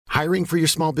 Hiring for your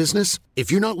small business? If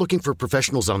you're not looking for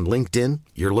professionals on LinkedIn,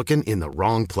 you're looking in the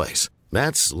wrong place.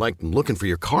 That's like looking for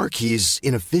your car keys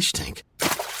in a fish tank.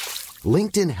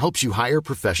 LinkedIn helps you hire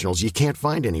professionals you can't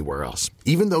find anywhere else,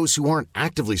 even those who aren't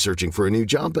actively searching for a new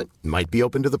job but might be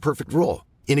open to the perfect role.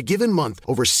 In a given month,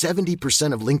 over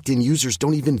 70% of LinkedIn users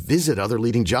don't even visit other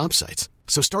leading job sites.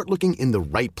 So start looking in the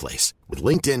right place. With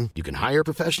LinkedIn, you can hire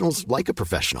professionals like a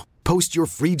professional. Post your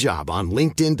free job on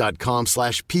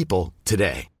linkedin.com/people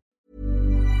today.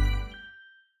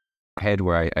 Head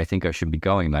where I think I should be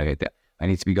going, like I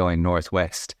need to be going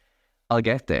northwest. I'll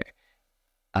get there.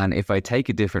 And if I take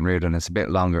a different route and it's a bit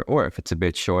longer, or if it's a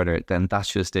bit shorter, then that's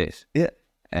just it. Yeah.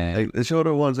 Like the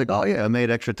shorter one's like, oh yeah, I made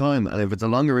extra time. And if it's a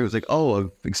longer route, it's like, oh,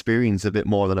 I've experienced a bit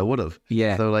more than I would have.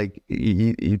 Yeah. So like,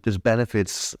 there's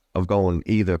benefits of going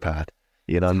either path.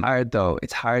 You know? It's hard though.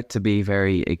 It's hard to be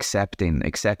very accepting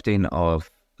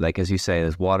of, like, as you say,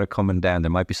 there's water coming down.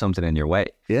 There might be something in your way.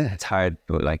 Yeah. It's hard,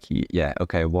 but like, yeah,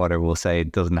 okay, water will say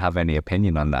it doesn't have any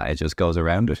opinion on that. It just goes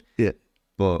around it. Yeah.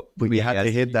 But we had to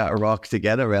hit that rock to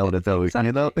get around it though, exactly.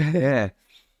 you know? Yeah.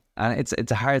 And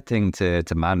it's a hard thing to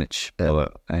manage.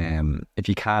 But if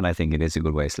you can, I think it is a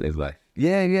good way to live life.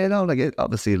 Yeah, no, like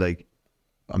obviously, like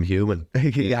I'm human.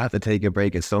 You have to take a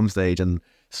break at some stage, and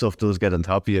stuff does get on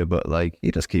top of you. But like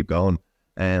you just keep going.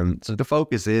 So the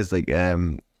focus is like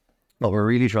what we're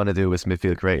really trying to do with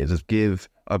Smithfield Creatives is give,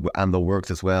 and the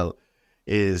works as well,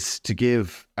 is to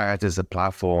give artists a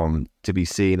platform to be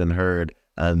seen and heard.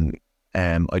 And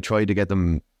I try to get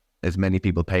them as many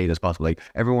people paid as possible. Like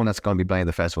everyone that's going to be playing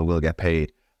the festival will get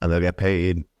paid, and they'll get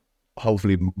paid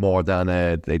hopefully more than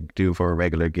they do for a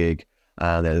regular gig.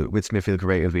 And with Smithfield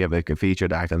Creative, we have like a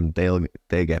featured act, and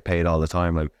they get paid all the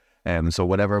time. Like so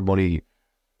whatever money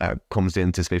comes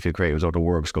into Smithfield Creatives or the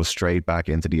works goes straight back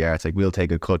into the arts. Like we'll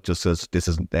take a cut just as this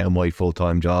is now my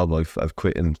full-time job. I've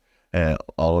quit in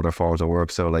all other forms of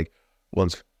work. So like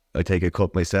once I take a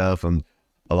cut myself, and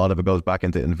a lot of it goes back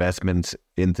into investment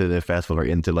into the festival or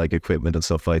into like equipment and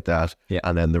stuff like that. Yeah.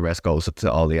 And then the rest goes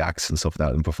to all the acts and stuff like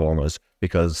that and performers,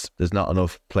 because there's not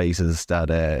enough places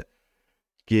that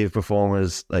give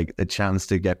performers like a chance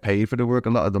to get paid for the work. A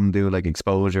lot of them do like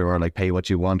exposure or like pay what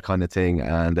you want kind of thing,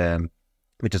 and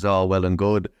which is all well and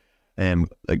good.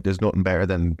 Like there's nothing better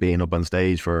than being up on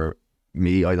stage for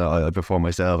me. I perform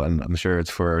myself, and I'm sure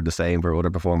it's for the same for other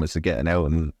performers, to getting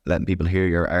out and letting people hear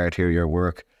your art, hear your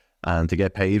work, and to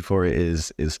get paid for it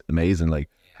is amazing. Like,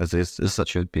 because they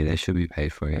should be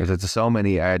paid for it. There's so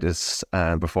many artists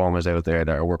and performers out there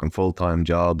that are working full-time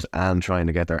jobs and trying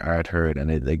to get their art heard,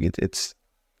 and it's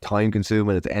time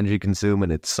consuming, it's energy consuming,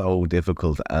 it's so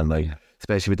difficult. And like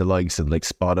especially with the likes of like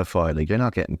Spotify, like you're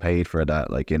not getting paid for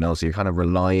that, like, you know, so you're kind of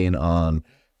relying on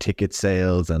ticket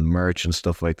sales and merch and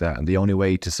stuff like that. And the only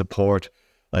way to support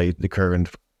like the current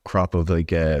crop of like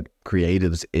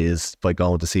creatives is by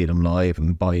going to see them live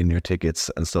and buying your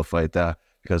tickets and stuff like that.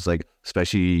 Because like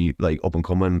especially like up and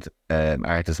coming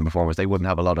artists and performers, they wouldn't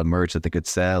have a lot of merch that they could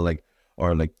sell, like,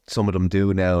 or like some of them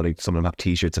do now. Like some of them have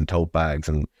t-shirts and tote bags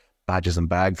and badges and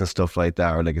bags and stuff like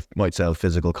that, or like it might sell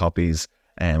physical copies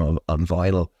on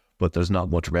vinyl, but there's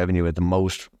not much revenue. The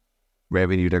most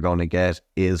revenue they're going to get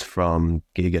is from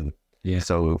gigging. Yeah.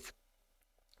 So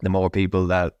the more people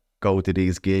that go to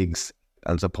these gigs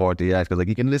and support the act, because like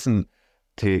you can listen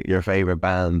to your favorite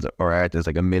band or artist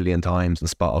like a million times on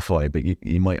Spotify, but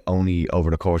you might only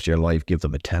over the course of your life give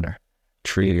them a tenner,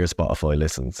 3 of your Spotify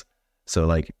listens. So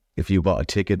like if you bought a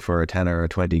ticket for a tenner or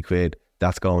 20 quid,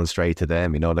 that's going straight to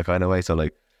them, you know, the kind of way. So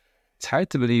like it's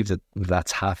hard to believe that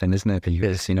that's happened, isn't it?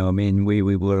 Because, you know, I mean, we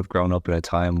would have grown up at a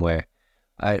time where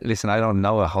I don't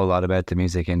know a whole lot about the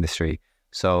music industry.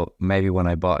 So maybe when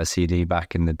I bought a CD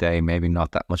back in the day, maybe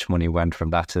not that much money went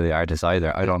from that to the artist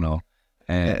either. I don't know.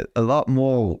 A lot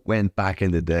more went back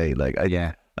in the day. Like,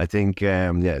 I think,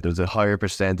 there's a higher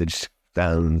percentage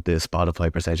than the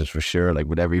Spotify percentage for sure. Like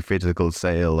with every physical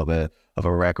sale of a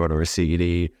record or a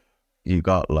CD, you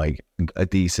got like a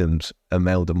decent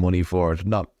amount of money for it.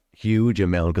 Not huge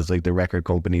amount, because like the record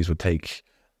companies would take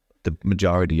the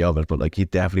majority of it, but like you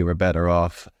definitely were better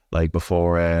off like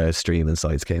before streaming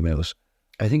sites came out.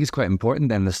 I think it's quite important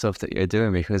then, the stuff that you're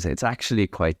doing, because it's actually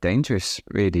quite dangerous,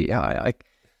 really. Yeah,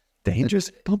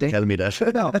 dangerous? Don't tell me that.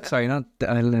 No, sorry, not.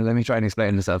 Let me try and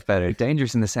explain myself better.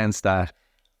 Dangerous in the sense that,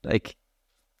 like,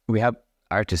 we have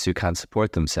artists who can't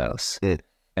support themselves,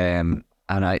 and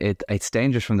it's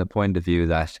dangerous from the point of view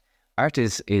that art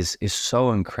is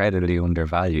so incredibly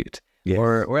undervalued. Yes.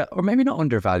 Or maybe not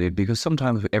undervalued, because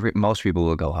sometimes most people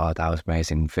will go, oh, that was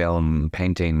amazing, film,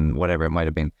 painting, whatever it might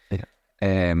have been.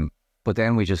 Yeah. But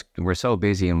then we're so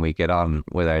busy and we get on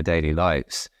with our daily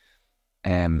lives.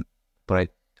 But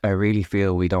I really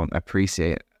feel we don't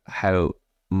appreciate how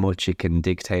much it can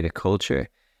dictate a culture,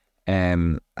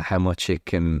 how much it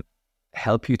can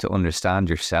help you to understand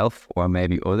yourself or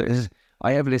maybe others.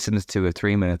 I have listened to a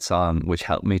 3-minute song which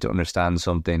helped me to understand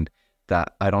something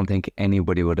that I don't think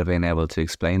anybody would have been able to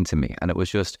explain to me. And it was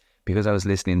just because I was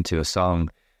listening to a song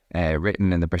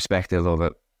written in the perspective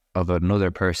of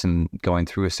another person going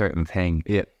through a certain thing.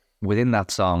 Yeah. Within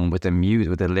that song, with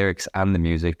the lyrics and the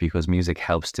music, because music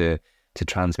helps to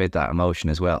transmit that emotion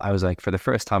as well. I was like, for the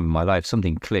first time in my life,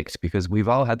 something clicked, because we've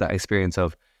all had that experience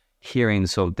of hearing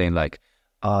something like,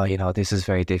 oh, you know, this is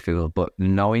very difficult, but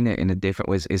knowing it in a different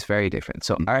way is very different.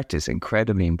 So art is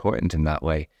incredibly important in that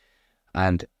way.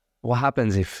 And what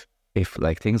happens if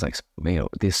like things like, you know,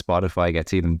 this Spotify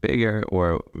gets even bigger,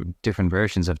 or different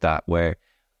versions of that where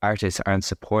artists aren't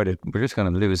supported, we're just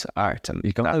going to lose art. And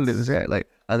you can't lose it. Like,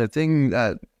 and the thing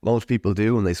that most people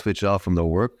do when they switch off from their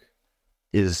work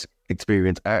is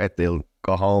experience art. They'll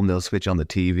go home, they'll switch on the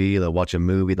TV, they'll watch a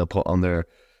movie, they'll put on their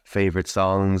favorite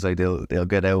songs, like they'll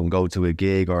get out and go to a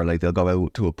gig, or like they'll go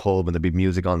out to a pub and there'll be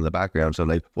music on in the background. So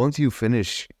like once you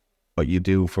finish what you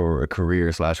do for a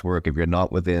career / work, if you're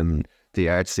not within the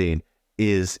art scene,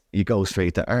 is you go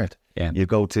straight to art. Yeah. You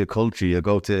go to culture, you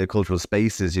go to cultural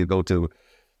spaces, you go to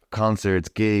concerts,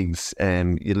 gigs,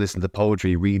 and you listen to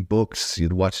poetry, read books, you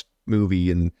watch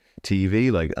movie and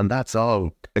TV, like, and that's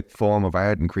all a form of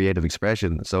art and creative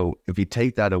expression. So if you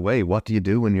take that away, what do you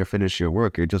do when you're finished your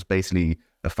work? You're just basically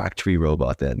a factory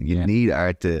robot then. You need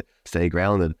art to stay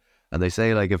grounded. And they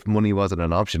say, like, if money wasn't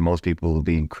an option, most people would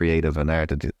be creative and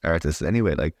artists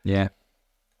anyway. Like, yeah,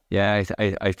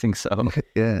 I think so.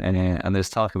 yeah, and there's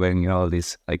talk about, you know, all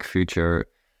these like future,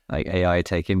 like AI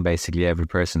taking basically every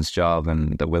person's job,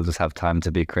 and that we'll just have time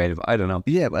to be creative. I don't know.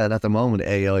 Yeah, but at the moment,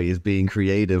 AI is being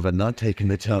creative and not taking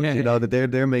the job. Yeah. You know, that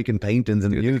they're making paintings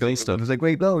and music stuff. It's like,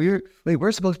 wait, no,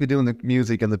 we're supposed to be doing the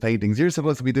music and the paintings. You're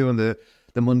supposed to be doing the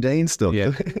mundane stuff. Yeah,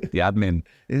 the admin.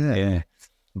 Yeah.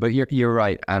 But you're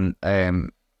right, and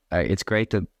it's great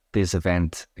that this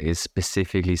event is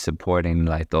specifically supporting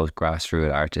like those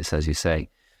grassroots artists, as you say.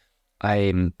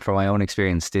 From my own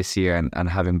experience this year, and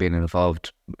having been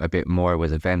involved a bit more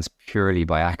with events purely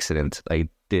by accident, I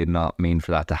did not mean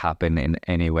for that to happen in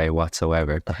any way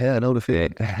whatsoever. Yeah, I know the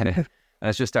feeling. And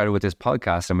it's just started with this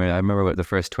podcast. I mean, I remember with the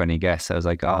first 20 guests, I was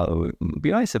like, oh, it'd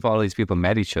be nice if all these people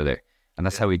met each other. And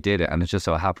that's how we did it. And it just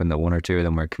so happened that one or two of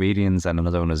them were comedians and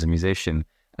another one was a musician.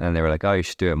 And then they were like, oh, you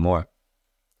should do it more.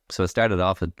 So it started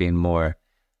off as being more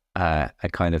a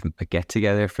kind of a get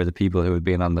together for the people who had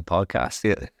been on the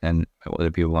podcast, and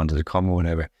other people wanted to come or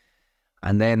whatever.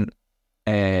 And then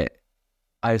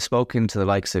I've spoken to the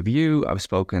likes of you, I've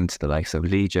spoken to the likes of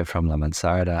Ligia from La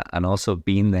Mansarda, and also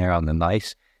been there on the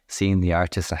night, seeing the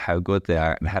artists and how good they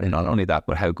are, and not only that,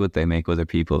 but how good they make other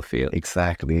people feel.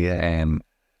 Exactly, yeah.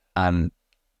 And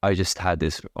I just had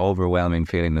this overwhelming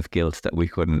feeling of guilt that we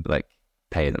couldn't like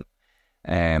pay them.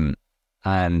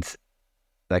 And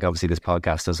like, obviously this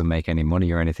podcast doesn't make any money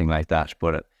or anything like that,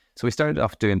 but so we started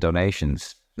off doing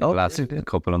donations the last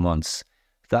couple of months.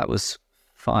 That was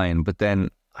fine, but then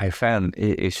I found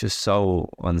it's just so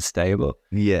unstable.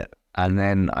 Yeah. And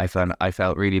then I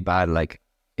felt really bad. Like,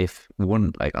 if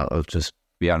one, like, I'll just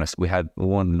be honest, we had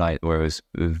one night where it was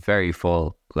very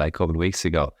full, like a couple of weeks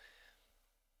ago,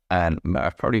 and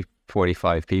probably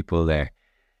 45 people there,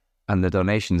 and the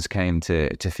donations came to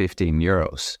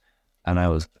 €15. And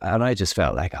I just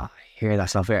felt like, oh, here,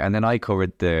 that's not fair. And then I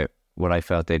covered what I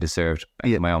felt they deserved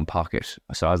in my own pocket.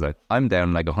 So I was like, I'm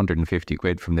down like 150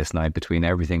 quid from this night between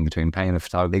everything, between paying a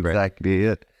photographer. Exactly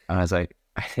it. And I was like,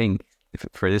 I think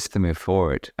for this to move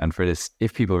forward, and for this,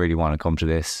 if people really want to come to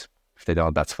this, if they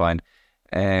don't, that's fine.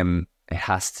 It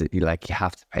has to be like, you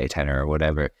have to pay a tenner or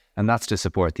whatever. And that's to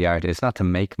support the art. It's not to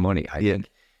make money, I think.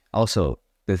 Also,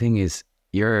 the thing is,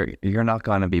 you're not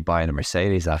going to be buying a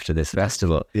Mercedes after this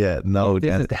festival. Yeah, no.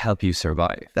 This is to help you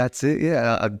survive. That's it,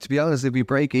 yeah. To be honest, if we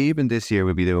break even this year,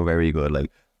 we'll be doing very good. Like,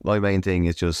 my main thing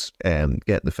is just getting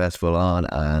the festival on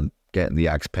and getting the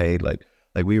acts paid. Like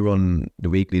we run the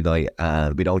weekly night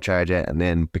and we don't charge it. And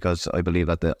then, because I believe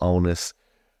that the onus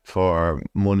for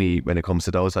money when it comes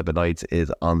to those type of nights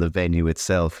is on the venue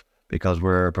itself, because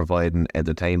we're providing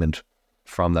entertainment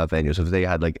from that venue. So if they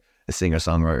had like a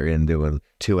singer-songwriter in doing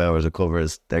 2 hours of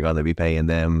covers, they're going to be paying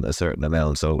them a certain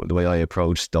amount. So the way I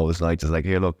approach those nights is like,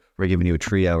 here, look, we're giving you a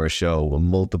 3-hour show with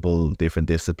multiple different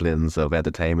disciplines of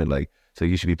entertainment, like, so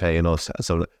you should be paying us.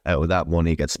 So out of that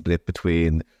money gets split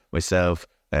between myself,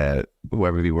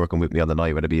 whoever be working with me on the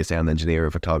night, whether it be a sound engineer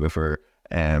or photographer,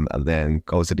 and then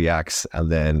goes to the acts,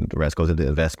 and then the rest goes into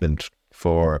investment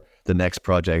for the next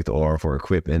project or for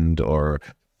equipment or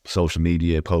social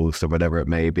media posts or whatever it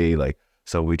may be. Like,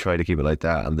 so we try to keep it like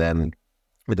that. And then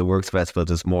with the Works Festival,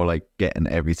 it's more like getting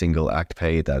every single act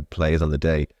paid that plays on the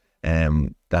day.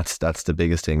 That's the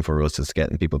biggest thing for us, is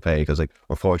getting people paid, because like,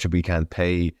 unfortunately we can't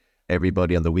pay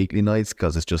everybody on the weekly nights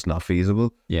because it's just not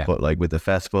feasible. Yeah. But like with the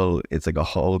festival, it's like a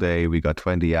whole day. We got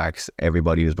 20 acts.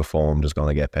 Everybody who's performed is going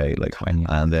to get paid. Like 20.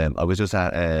 And I was just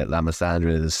at Lama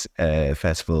Sandra's day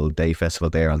festival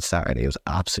there on Saturday. It was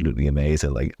absolutely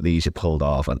amazing. Like, Ligia pulled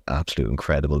off an absolute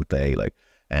incredible day. Like,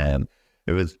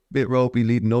 it was a bit ropey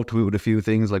leading up to it with a few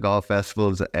things, like all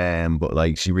festivals, but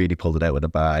like, she really pulled it out with a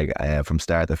bag from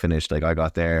start to finish. Like, I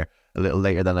got there a little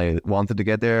later than I wanted to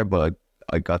get there, but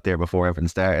I got there before everything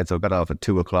started. So I got off at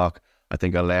 2 o'clock. I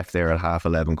think I left there at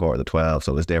 11:30, 12:15.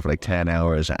 So I was there for like 10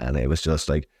 hours, and it was just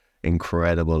like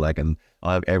incredible. Like, and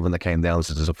everyone that came down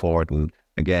to the support, and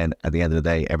again, at the end of the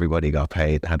day, everybody got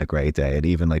paid, had a great day. And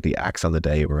even like the acts on the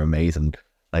day were amazing.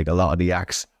 Like, a lot of the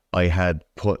acts I had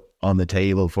put on the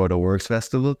table for the Works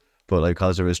Festival, but like,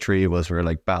 because there was 3 of us, we were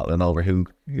like battling over who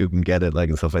can get it, like,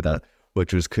 and stuff like that.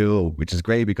 which was cool, which is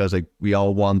great because like we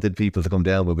all wanted people to come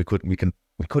down, but we could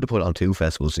have put on 2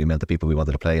 festivals, the amount of people we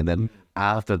wanted to play. And then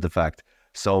after the fact,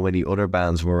 so many other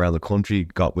bands from around the country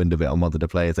got wind of it and wanted to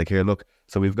play. It's like, here, look,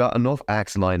 so we've got enough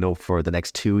acts lined up for the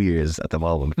next 2 years at the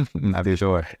moment. I'm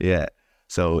sure. Yeah.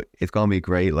 So it's going to be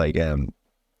great. Like,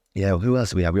 yeah, who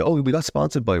else do we have? We got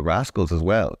sponsored by Rascals as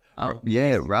well. Oh,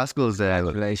 yeah, Rascals.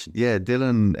 Congratulations. Yeah,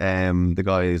 Dylan, the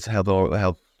guy who's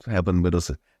helping with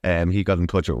us. He got in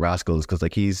touch with Rascals because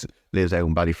like he's lives out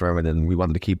in Ballyfermot, and we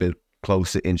wanted to keep it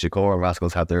close to Inchicore. And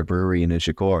Rascals have their brewery in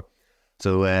Inchicore,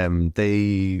 so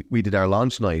we did our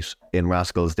launch night in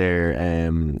Rascals there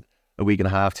a week and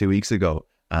a half, 2 weeks ago,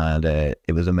 and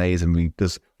it was amazing. We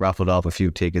just raffled off a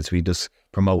few tickets. We just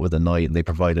promoted the night, and they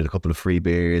provided a couple of free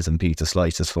beers and pizza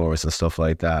slices for us and stuff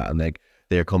like that. And like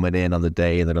they're coming in on the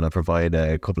day, and they're going to provide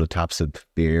a couple of taps of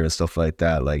beer and stuff like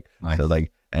that. Like nice. So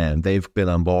like. And they've been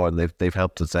on board, and they've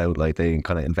helped us out. Like they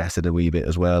kind of invested a wee bit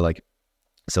as well. Like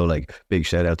so, like big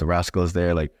shout out to Rascals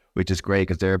there. Like which is great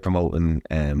because they're promoting,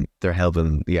 they're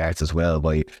helping the arts as well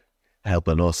by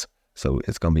helping us. So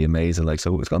it's gonna be amazing. Like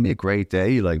so, it's gonna be a great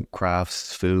day. Like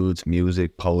crafts, foods,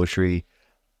 music, poetry,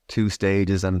 2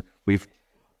 stages, and we've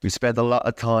spent a lot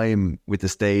of time with the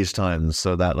stage times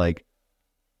so that like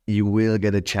you will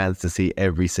get a chance to see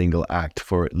every single act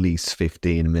for at least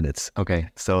 15 minutes. Okay.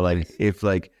 So like if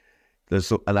like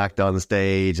there's an act on the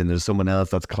stage and there's someone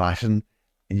else that's clashing,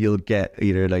 you'll get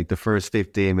either like the first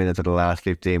 15 minutes or the last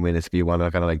 15 minutes if you want to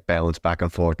kind of like bounce back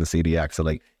and forth and see the act. So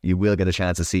like you will get a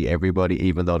chance to see everybody,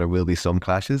 even though there will be some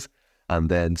clashes. And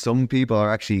then some people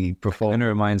are actually performing. Kind of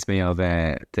reminds me of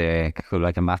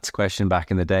like a maths question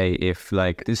back in the day. If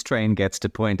like this train gets to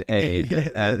point A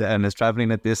and is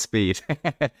traveling at this speed.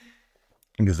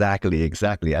 Exactly.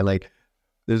 And like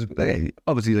there's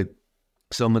obviously like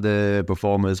some of the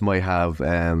performers might have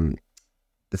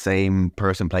the same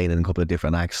person playing in a couple of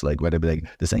different acts, like whether it be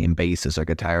like the same bassist or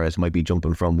guitarist might be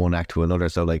jumping from one act to another.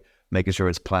 So like making sure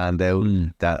it's planned out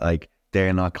that like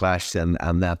they're not clashed and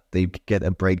that they get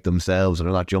a break themselves, and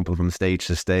they're not jumping from stage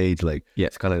to stage. Like,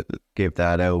 it's kind of give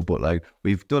that out. But like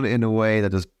we've done it in a way that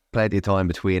there's plenty of time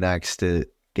between acts to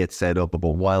get set up. But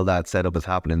while that setup is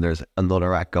happening, there's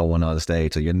another act going on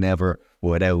stage, so you're never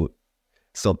without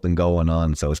something going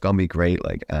on. So it's gonna be great.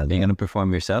 Like, and are you gonna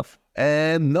perform yourself?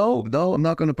 No, I'm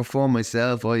not gonna perform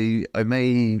myself. I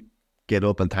may get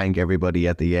up and thank everybody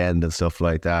at the end and stuff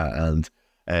like that.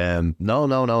 And no,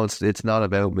 it's not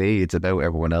about me. It's about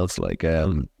everyone else. Like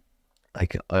I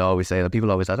always say, that people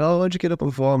always say, "Oh, why'd you get up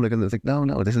and perform?" Like, and it's like,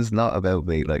 no, this is not about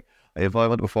me. Like, if I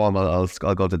want to perform, I'll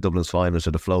go to Dublin's Finals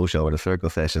or the Flow Show or the Circle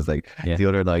Sessions, like the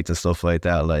other nights and stuff like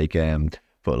that. Like,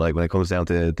 but like when it comes down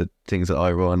to the things that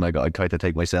I run, like I try to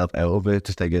take myself out of it,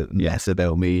 just take it less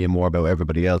about me and more about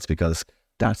everybody else, because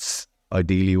that's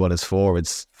ideally what it's for.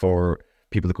 It's for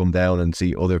people to come down and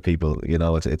see other people. You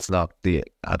know, it's not the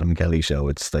Adam Kelly show.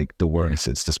 It's like the works.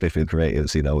 It's the Spifffield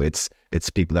Creatives. You know, it's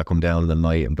people that come down in the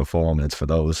night and perform. And it's for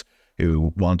those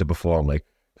who want to perform. Like,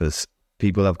 because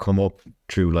people have come up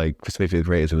through like Spifffield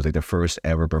Creatives. It was like their first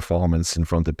ever performance in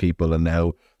front of people, and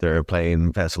now they're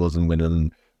playing festivals and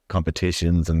winning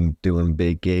competitions and doing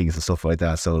big gigs and stuff like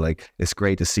that. So like it's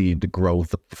great to see the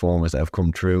growth of performers that have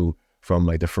come through from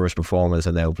like the first performers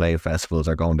and now playing festivals,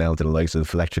 are going down to the likes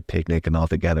of Electric Picnic and all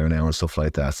together now and stuff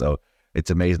like that. So it's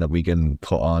amazing that we can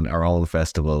put on our own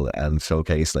festival and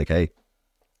showcase like, hey,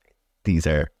 these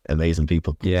are amazing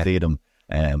people. See them.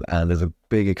 And there's a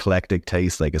big eclectic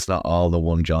taste. Like, it's not all the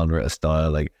one genre of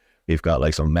style. Like, we've got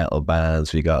like some metal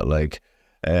bands, we got like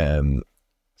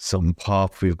some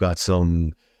pop, we've got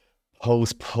some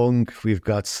post-punk, we've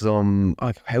got some,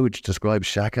 how would you describe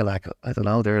Shakalak? I don't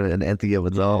know, they're an entity of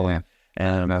its own.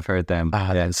 I've heard them.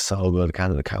 It's so good.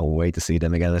 I can't wait to see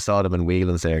them again. I saw them in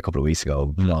Whelan's there a couple of weeks ago,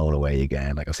 blown away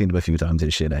again. Like, I've seen them a few times in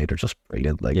Shin They're just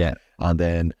brilliant. Like, and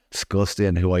then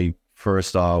Scustin, who I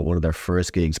first saw one of their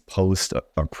first gigs post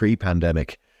or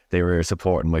pre-pandemic, they were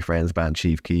supporting my friend's band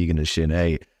Chief Keegan and Shin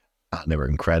and they were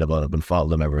incredible. I've been following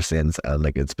them ever since, and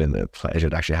like it's been a pleasure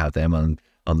to actually have them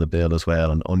on the bill as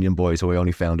well. And Onion Boys, who I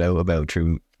only found out about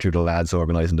through the lads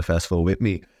organising the festival with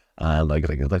me, and like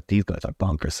these guys are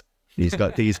bonkers.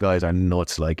 These guys are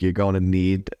nuts. Like, you're going to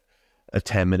need a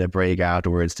 10-minute break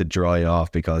afterwards to dry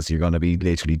off, because you're going to be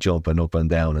literally jumping up and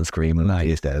down and screaming.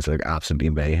 It's like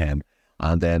absolutely mayhem.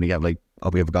 And then you have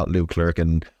we've got Luke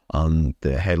Clerkin on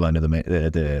the headline of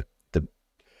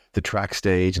the track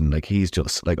stage, and like he's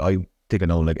just like, I think I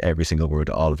know like every single word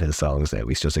to all of his songs now.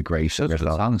 He's just a great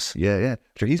songs. Yeah.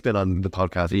 Sure, he's been on the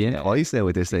podcast twice now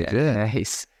with this stage.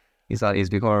 He's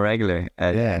become a regular.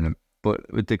 But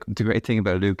the great thing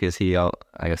about Luke is like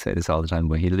I say this all the time,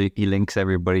 but he links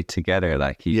everybody together.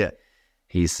 Like he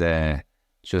He's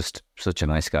just such a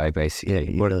nice guy,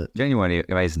 basically. Yeah, Genuinely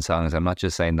amazing songs. I'm not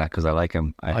just saying that because I like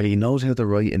him. he knows how to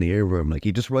write in the earworm. Like,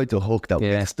 he just writes a hook that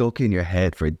gets stuck in your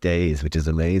head for days, which is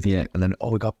amazing. Yeah. And then,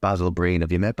 we got Basil Breen.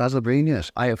 Have you met Basil Breen yet?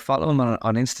 I follow him on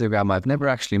Instagram. I've never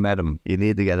actually met him. You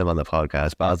need to get him on the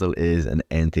podcast. Basil is an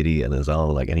entity in his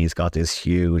own, like, and he's got this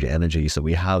huge energy. So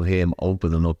we have him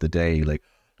opening up the day. Like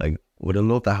would have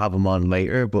loved to have him on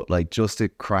later, but like just to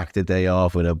crack the day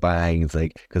off with a bang, it's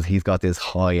like, because he's got this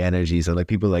high energy. So like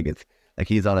people like it, like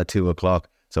he's on at 2:00.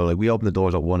 So like we open the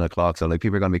doors at 1:00. So like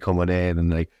people are gonna be coming in and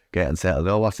like getting settled.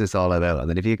 Oh, what's this all about? And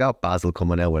then if you got Basil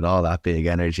coming out with all that big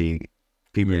energy,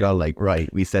 people are going like,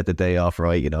 right, we set the day off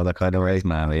right, that kind of way.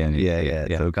 Man, yeah.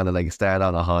 So kind of like start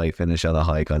on a high, finish on a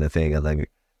high kind of thing, and then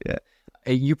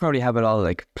You probably have it all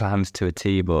like planned to a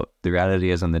T, but the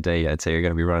reality is on the day, I'd say you're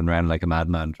going to be running around like a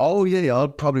madman. Oh yeah, I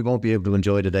probably won't be able to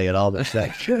enjoy the day at all. But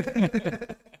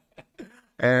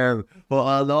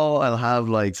I'll have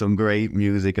like some great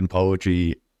music and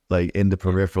poetry like in the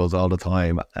peripherals all the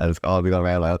time as I'll be going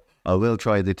around. I will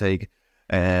try to take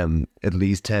at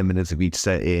least 10 minutes of each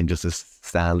set in, just to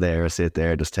stand there or sit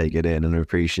there, just take it in and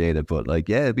appreciate it. But like,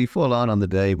 yeah, it'd be full on the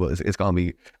day, but it's gonna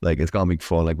be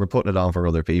fun. Like, we're putting it on for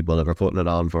other people, and we're putting it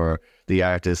on for the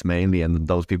artists mainly, and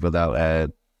those people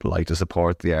that like to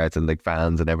support the arts, and like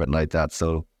fans and everything like that.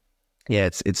 So yeah,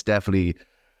 it's definitely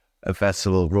a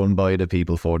festival run by the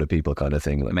people for the people kind of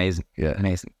thing. Like, amazing. Yeah,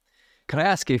 amazing. Can I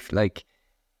ask if like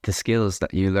the skills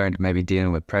that you learned, maybe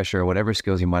dealing with pressure or whatever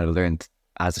skills you might have learned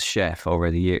as a chef over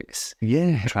the years,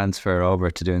 transfer over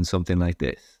to doing something like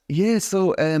this? Yeah,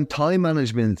 so time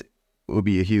management would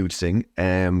be a huge thing.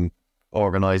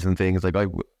 Organising things, like I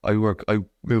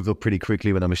moved up pretty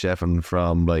quickly when I'm a chef, and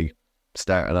from like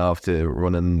starting off to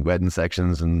running wedding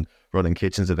sections and running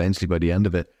kitchens eventually by the end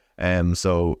of it.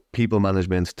 So people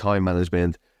management, time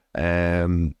management,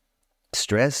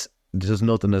 stress. There's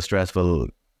nothing as stressful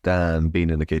than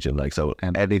being in the kitchen. Like, so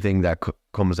anything that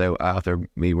comes out after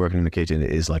me working in the kitchen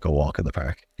is like a walk in the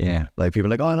park. Yeah. Like, people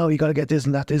are like, oh no, you got to get this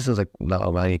and that. This is like,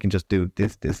 no man, you can just do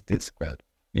this. Right.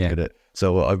 Yeah.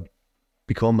 So I've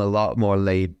become a lot more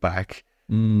laid back,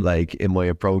 like in my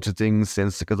approach to things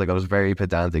since, because like I was very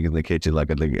pedantic in the kitchen.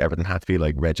 Like everything had to be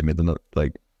like regimented,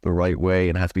 like the right way,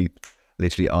 and had to be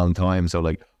literally on time. So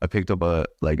like I picked up a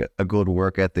good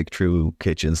work ethic through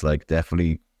kitchens. Like,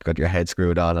 definitely got your head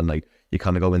screwed on, and like you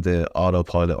kind of go into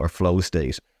autopilot or flow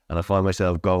state. And I find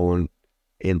myself going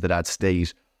into that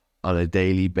state on a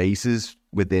daily basis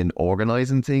within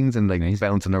organising things and like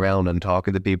bouncing around and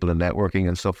talking to people and networking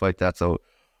and stuff like that. So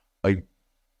I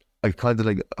kind of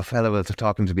like, a fellow was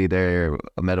talking to me there,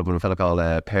 I met up with a fellow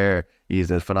called Per. He's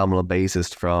a phenomenal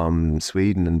bassist from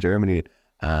Sweden and Germany.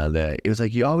 And it was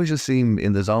like, you always just seem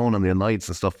in the zone on your nights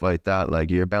and stuff like that.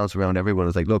 Like, you're bouncing around everyone.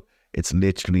 It's like, look, it's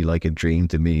literally like a dream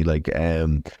to me, like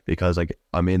because like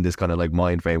I'm in this kind of like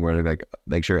mind frame where like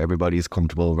make sure everybody's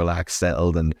comfortable, relaxed,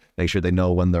 settled, and make sure they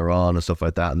know when they're on and stuff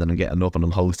like that. And then I'm getting up and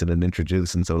I'm hosting and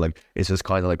introducing. So like, it's just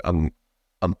kind of like I'm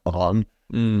on.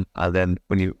 And then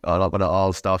when it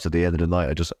all stops at the end of the night,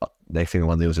 I just, next thing I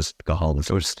want to do is just go home and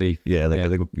Go to sleep. Yeah,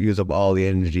 like use up all the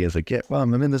energy. It's like, yeah, well,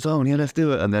 I'm in the zone. Yeah, let's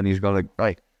do it. And then he's going like,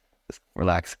 right, just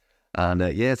relax. And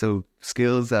so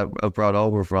skills that I've brought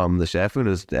over from the chefing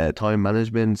is time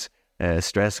management,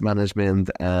 stress management,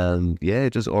 and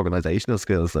just organizational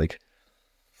skills. Like,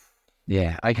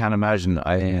 yeah, I can't imagine.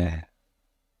 I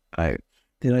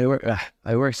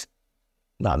worked.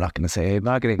 No, I'm not going to say. I'm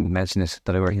not going to mention it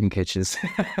that I work in kitchens.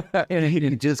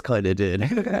 You just kind of did.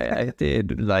 I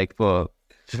did, like, but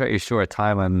it's a very short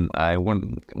time. And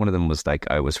one of them was like,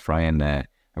 I was frying. I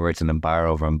worked in a bar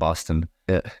over in Boston.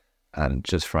 Yeah. And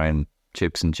just frying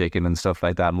chips and chicken and stuff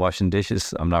like that and washing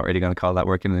dishes. I'm not really going to call that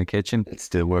working in the kitchen. It's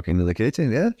still working in the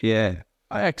kitchen, yeah? Yeah.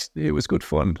 It was good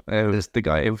fun. The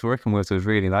guy I was working with was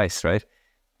really nice, right?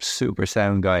 Super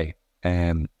sound guy.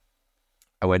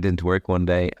 I went into work one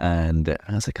day and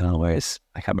I was like,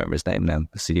 I can't remember his name now.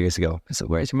 This was years ago. I said,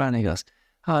 where's your man? He goes,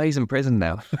 oh, he's in prison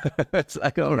now. It's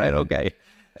like, all right, okay.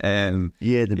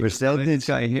 The percentage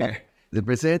guy here. The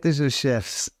percentage of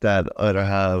chefs that either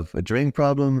have a drink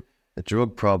problem, a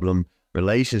drug problem,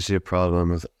 relationship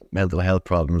problems, mental health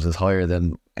problems is higher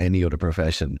than any other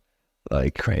profession.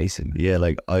 Like, crazy. Yeah,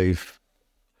 like I've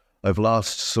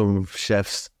lost some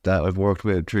chefs that I've worked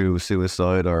with through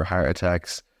suicide or heart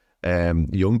attacks.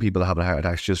 Young people having heart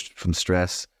attacks just from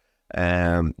stress.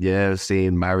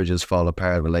 Seeing marriages fall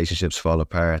apart, relationships fall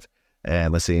apart.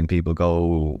 I've seen people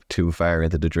go too far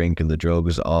into the drink and the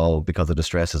drugs, all because of the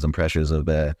stresses and pressures of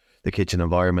the kitchen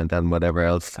environment and whatever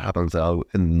else happens out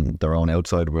in their own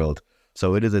outside world.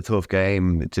 So it is a tough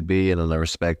game to be in, and I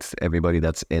respect everybody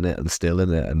that's in it and still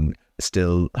in it and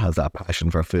still has that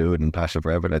passion for food and passion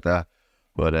for everything like that.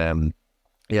 But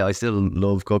yeah, I still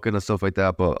love cooking and stuff like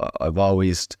that. But I've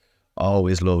always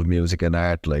loved music and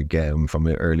art. Like from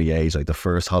an early age, like the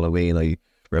first Halloween, I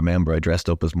remember I dressed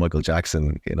up as Michael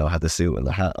Jackson. You know, had the suit and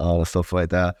the hat on and stuff like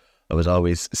that. I was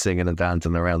always singing and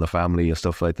dancing around the family and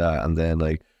stuff like that. And then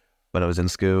like when I was in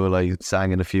school, I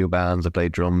sang in a few bands. I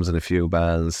played drums in a few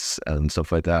bands and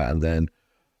stuff like that. And then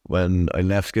when I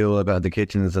left school, about the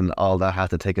kitchens and all that had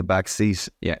to take a back seat.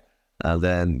 Yeah. And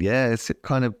then, yeah, it's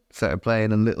kind of started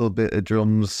playing a little bit of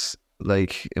drums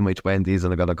like in my 20s,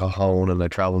 and I got a cajon and I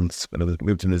travelled. When I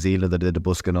moved to New Zealand, I did the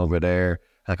busking over there.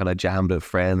 I kind of jammed with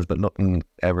friends, but nothing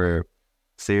ever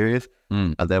serious.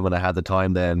 And then when I had the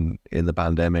time then in the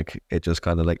pandemic, it just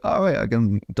kind of like, all right, I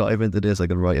can dive into this. I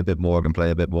can write a bit more, I can play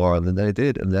a bit more. And then I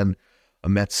did. And then I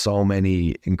met so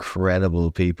many incredible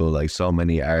people, like so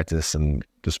many artists and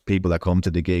just people that come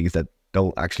to the gigs that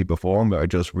don't actually perform, but are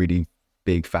just really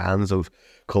big fans of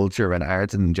culture and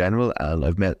art in general. And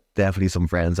I've met definitely some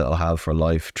friends that I'll have for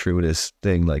life through this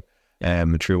thing, like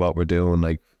through what we're doing,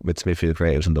 like with Smithfield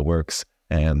Creatives and the works.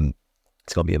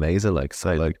 It's gonna be amazing. Like,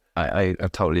 so like I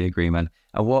totally agree, man.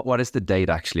 And what is the date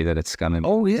actually that it's gonna?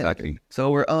 Oh yeah, exactly. So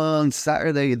we're on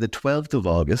Saturday, the 12th of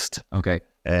August. Okay.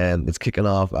 And it's kicking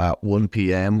off at 1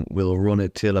 p.m. We'll run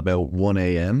it till about 1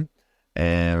 a.m.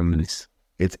 Nice.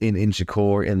 It's in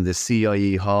Inchicore in the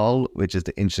CIE Hall, which is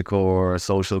the Inchicore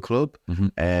Social Club.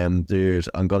 I'm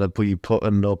gonna be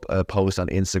putting up a post on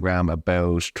Instagram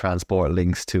about transport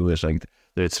links to it. Like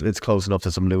it's close enough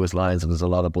to some Lewis lines, and there's a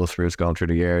lot of bus routes going through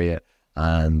the area,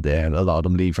 and a lot of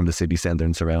them leave from the city centre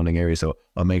and surrounding areas. So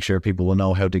I'll make sure people will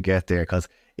know how to get there, because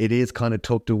it is kind of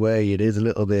tucked away. It is a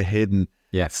little bit hidden.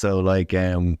 Yeah. So like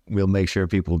we'll make sure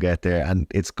people get there, and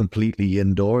it's completely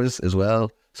indoors as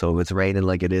well. So if it's raining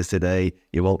like it is today,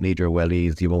 you won't need your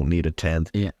wellies, you won't need a tent.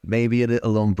 Yeah. Maybe a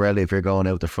little umbrella if you're going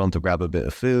out the front to grab a bit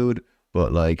of food.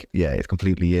 But like, yeah, it's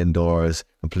completely indoors,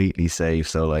 completely safe.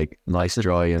 So like, nice,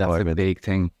 dry environment. That's a big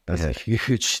thing. That's a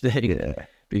huge thing. Yeah.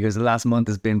 Because the last month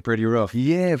has been pretty rough.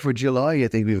 Yeah, for July, I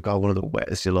think we've got one of the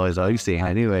wettest Julys I've seen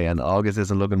anyway. And August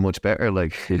isn't looking much better.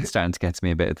 Like, It's starting to get to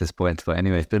me a bit at this point. But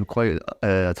anyway. it's been quite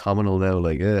autumnal now.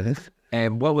 Like, yeah.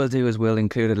 What we'll do is we'll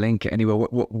include a link. Anyway,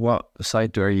 what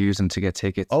site are you using to get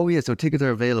tickets? Oh yeah, so tickets are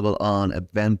available on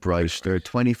Eventbrite. They're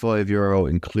 €25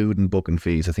 including booking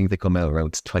fees. I think they come out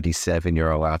around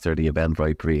 €27 after the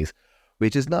Eventbrite fees,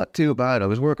 which is not too bad. I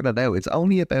was working it out. It's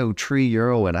only about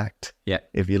 €3 an act. Yeah.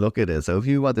 If you look at it. So if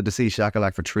you wanted to see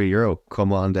Shakalak for €3,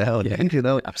 come on down. Yeah, you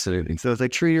know? absolutely. So it's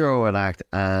like €3 an act,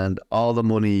 and all the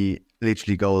money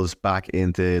literally goes back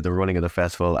into the running of the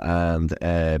festival and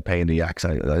paying the acts.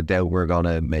 I doubt we're going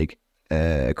to make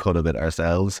a cut of it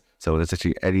ourselves. So it's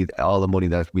actually all the money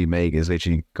that we make is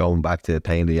literally going back to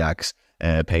paying the acts,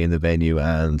 paying the venue,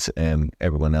 and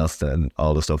everyone else and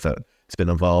all the stuff that's been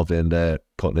involved in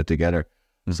putting it together.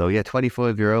 So yeah,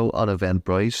 €25 on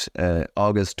Eventbrite,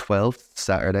 August 12th,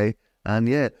 Saturday. And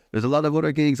yeah, there's a lot of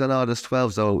other gigs on August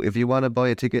 12th. So if you want to buy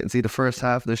a ticket and see the first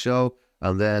half of the show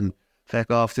and then feck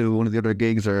off to one of the other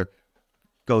gigs or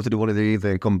go to one of these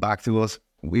and come back to us,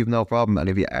 we've no problem. And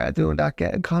if you are doing that,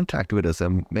 get in contact with us,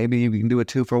 and maybe we can do a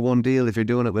 2-for-1 deal if you're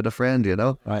doing it with a friend, you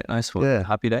know? Right, nice one. Yeah.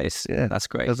 Happy days. Yeah, that's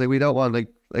great. Because like, we don't want like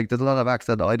there's a lot of acts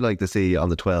that I'd like to see on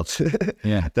the 12th.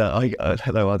 Yeah. that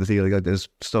I want to see. Like there's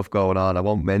stuff going on. I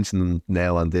won't mention them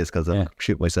now on this because I'll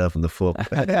shoot myself in the foot.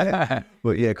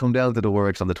 But yeah, come down to the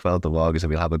works on the 12th of August and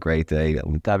we'll have a great day.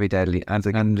 That'd be deadly.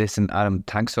 And listen, Adam,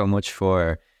 thanks so much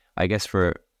for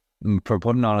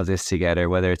putting all of this together,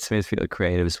 whether it's Smithfield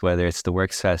Creatives, whether it's the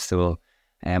Works Festival.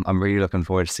 I'm really looking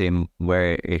forward to seeing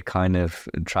where it kind of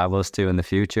travels to in the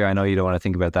future. I know you don't want to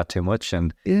think about that too much,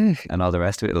 and all the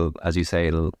rest of it. It'll, as you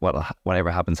say, whatever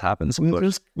happens.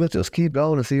 We'll just keep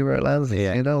going and see where it lands.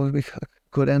 Yeah. You know, we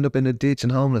could end up in a ditch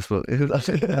and homeless, but it's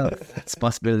a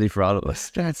possibility for all of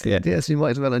us. Yes, you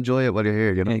might as well enjoy it while you're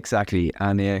here. You know, exactly.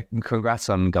 And congrats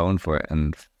on going for it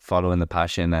and following the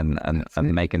passion and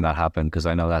making that happen, because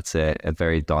I know that's a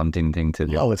very daunting thing to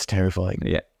do. Oh, it's terrifying.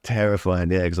 Yeah.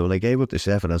 Terrifying, yeah. Because when I gave up the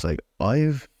chef and I was like,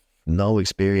 I've no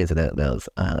experience in anything else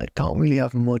and I don't really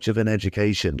have much of an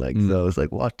education. Like, so I was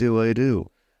like, what do I do?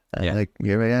 And like,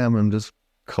 here I am, I'm just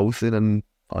coasting and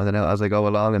finding out as I go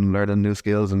along and learning new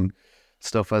skills and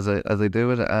stuff as I do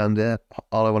it. And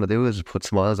all I want to do is put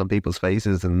smiles on people's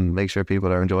faces and make sure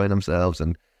people are enjoying themselves,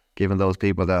 and giving those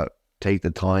people that take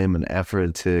the time and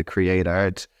effort to create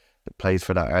art the place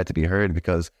for that art to be heard,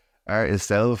 because art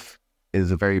itself is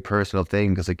a very personal thing,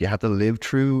 because like you have to live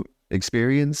through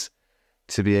experience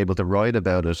to be able to write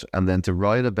about it, and then to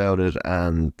write about it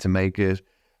and to make it,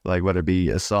 like whether it be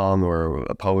a song or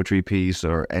a poetry piece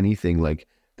or anything, like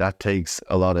that takes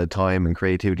a lot of time and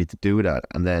creativity to do that.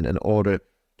 And then in order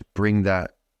to bring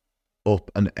that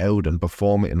up and out and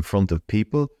perform it in front of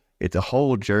people, it's a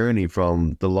whole journey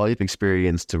from the life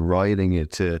experience to writing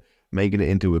it to making it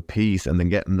into a piece and then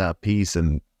getting that piece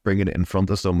and bringing it in front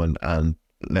of someone and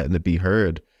letting it be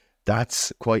heard.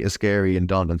 That's quite a scary and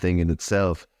daunting thing in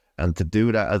itself. And to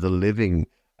do that as a living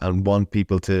and want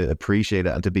people to appreciate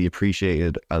it and to be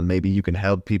appreciated, and maybe you can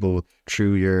help people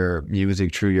through your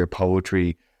music, through your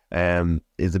poetry,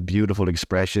 is a beautiful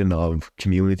expression of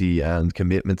community and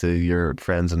commitment to your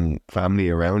friends and family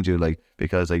around you. Like,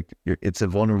 because like it's a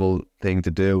vulnerable thing to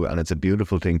do and it's a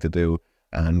beautiful thing to do.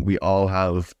 And we all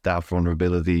have that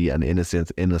vulnerability and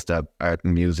innocence in us that art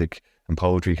and music and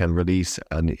poetry can release.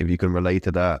 And if you can relate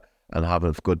to that and have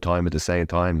a good time at the same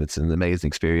time, it's an amazing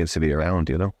experience to be around,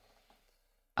 you know?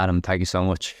 Adam, thank you so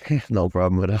much. No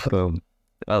problem at all. Boom.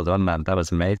 Well done, man. That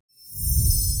was amazing.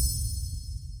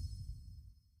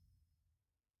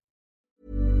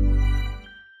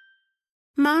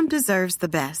 Mom deserves the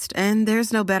best, and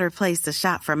there's no better place to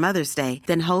shop for Mother's Day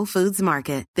than Whole Foods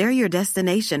Market. They're your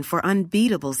destination for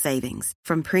unbeatable savings,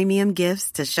 from premium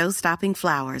gifts to show-stopping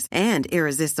flowers and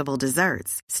irresistible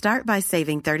desserts. Start by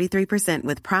saving 33%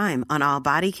 with Prime on all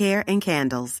body care and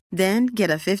candles. Then get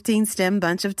a 15-stem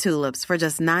bunch of tulips for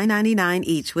just $9.99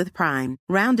 each with Prime.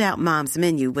 Round out Mom's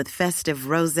menu with festive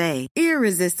rosé,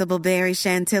 irresistible berry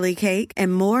chantilly cake,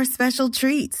 and more special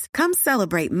treats. Come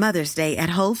celebrate Mother's Day at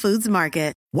Whole Foods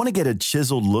Market. Want to get a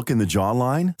chiseled look in the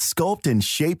jawline? Sculpt and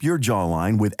shape your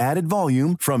jawline with added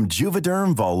volume from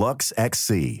Juvederm Volux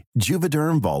XC.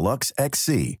 Juvederm Volux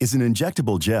XC is an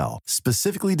injectable gel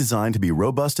specifically designed to be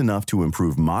robust enough to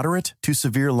improve moderate to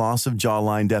severe loss of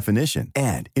jawline definition.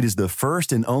 And it is the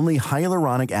first and only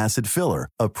hyaluronic acid filler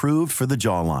approved for the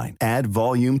jawline. Add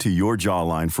volume to your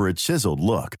jawline for a chiseled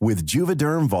look with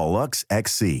Juvederm Volux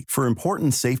XC. For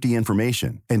important safety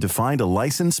information and to find a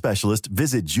licensed specialist,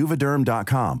 visit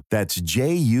Juvederm.com. That's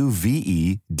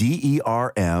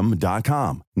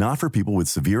Juvederm.com. Not for people with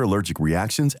severe allergic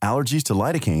reactions, allergies to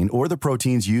lidocaine, or the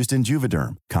proteins used in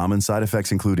Juvederm. Common side effects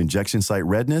include injection site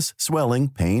redness, swelling,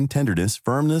 pain, tenderness,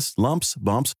 firmness, lumps,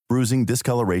 bumps, bruising,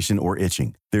 discoloration, or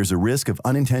itching. There's a risk of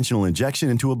unintentional injection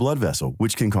into a blood vessel,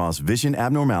 which can cause vision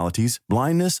abnormalities,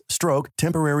 blindness, stroke,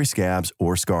 temporary scabs,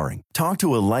 or scarring. Talk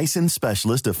to a licensed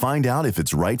specialist to find out if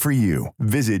it's right for you.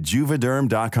 Visit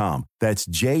Juvederm.com. That's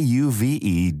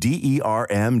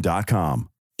Juvederm.com.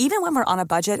 Even when we're on a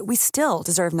budget, we still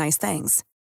deserve nice things.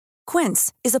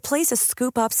 Quince is a place to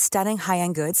scoop up stunning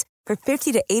high-end goods for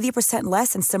 50 to 80%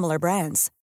 less than similar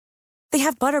brands. They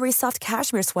have buttery soft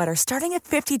cashmere sweaters starting at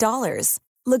 $50,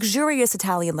 luxurious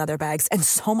Italian leather bags, and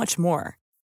so much more.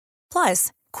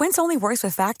 Plus, Quince only works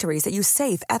with factories that use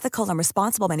safe, ethical, and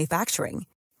responsible manufacturing.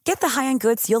 Get the high-end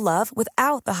goods you'll love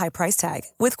without the high price tag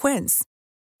with Quince.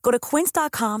 Go to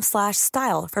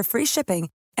quince.com/style for free shipping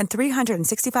and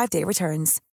 365-day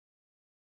returns.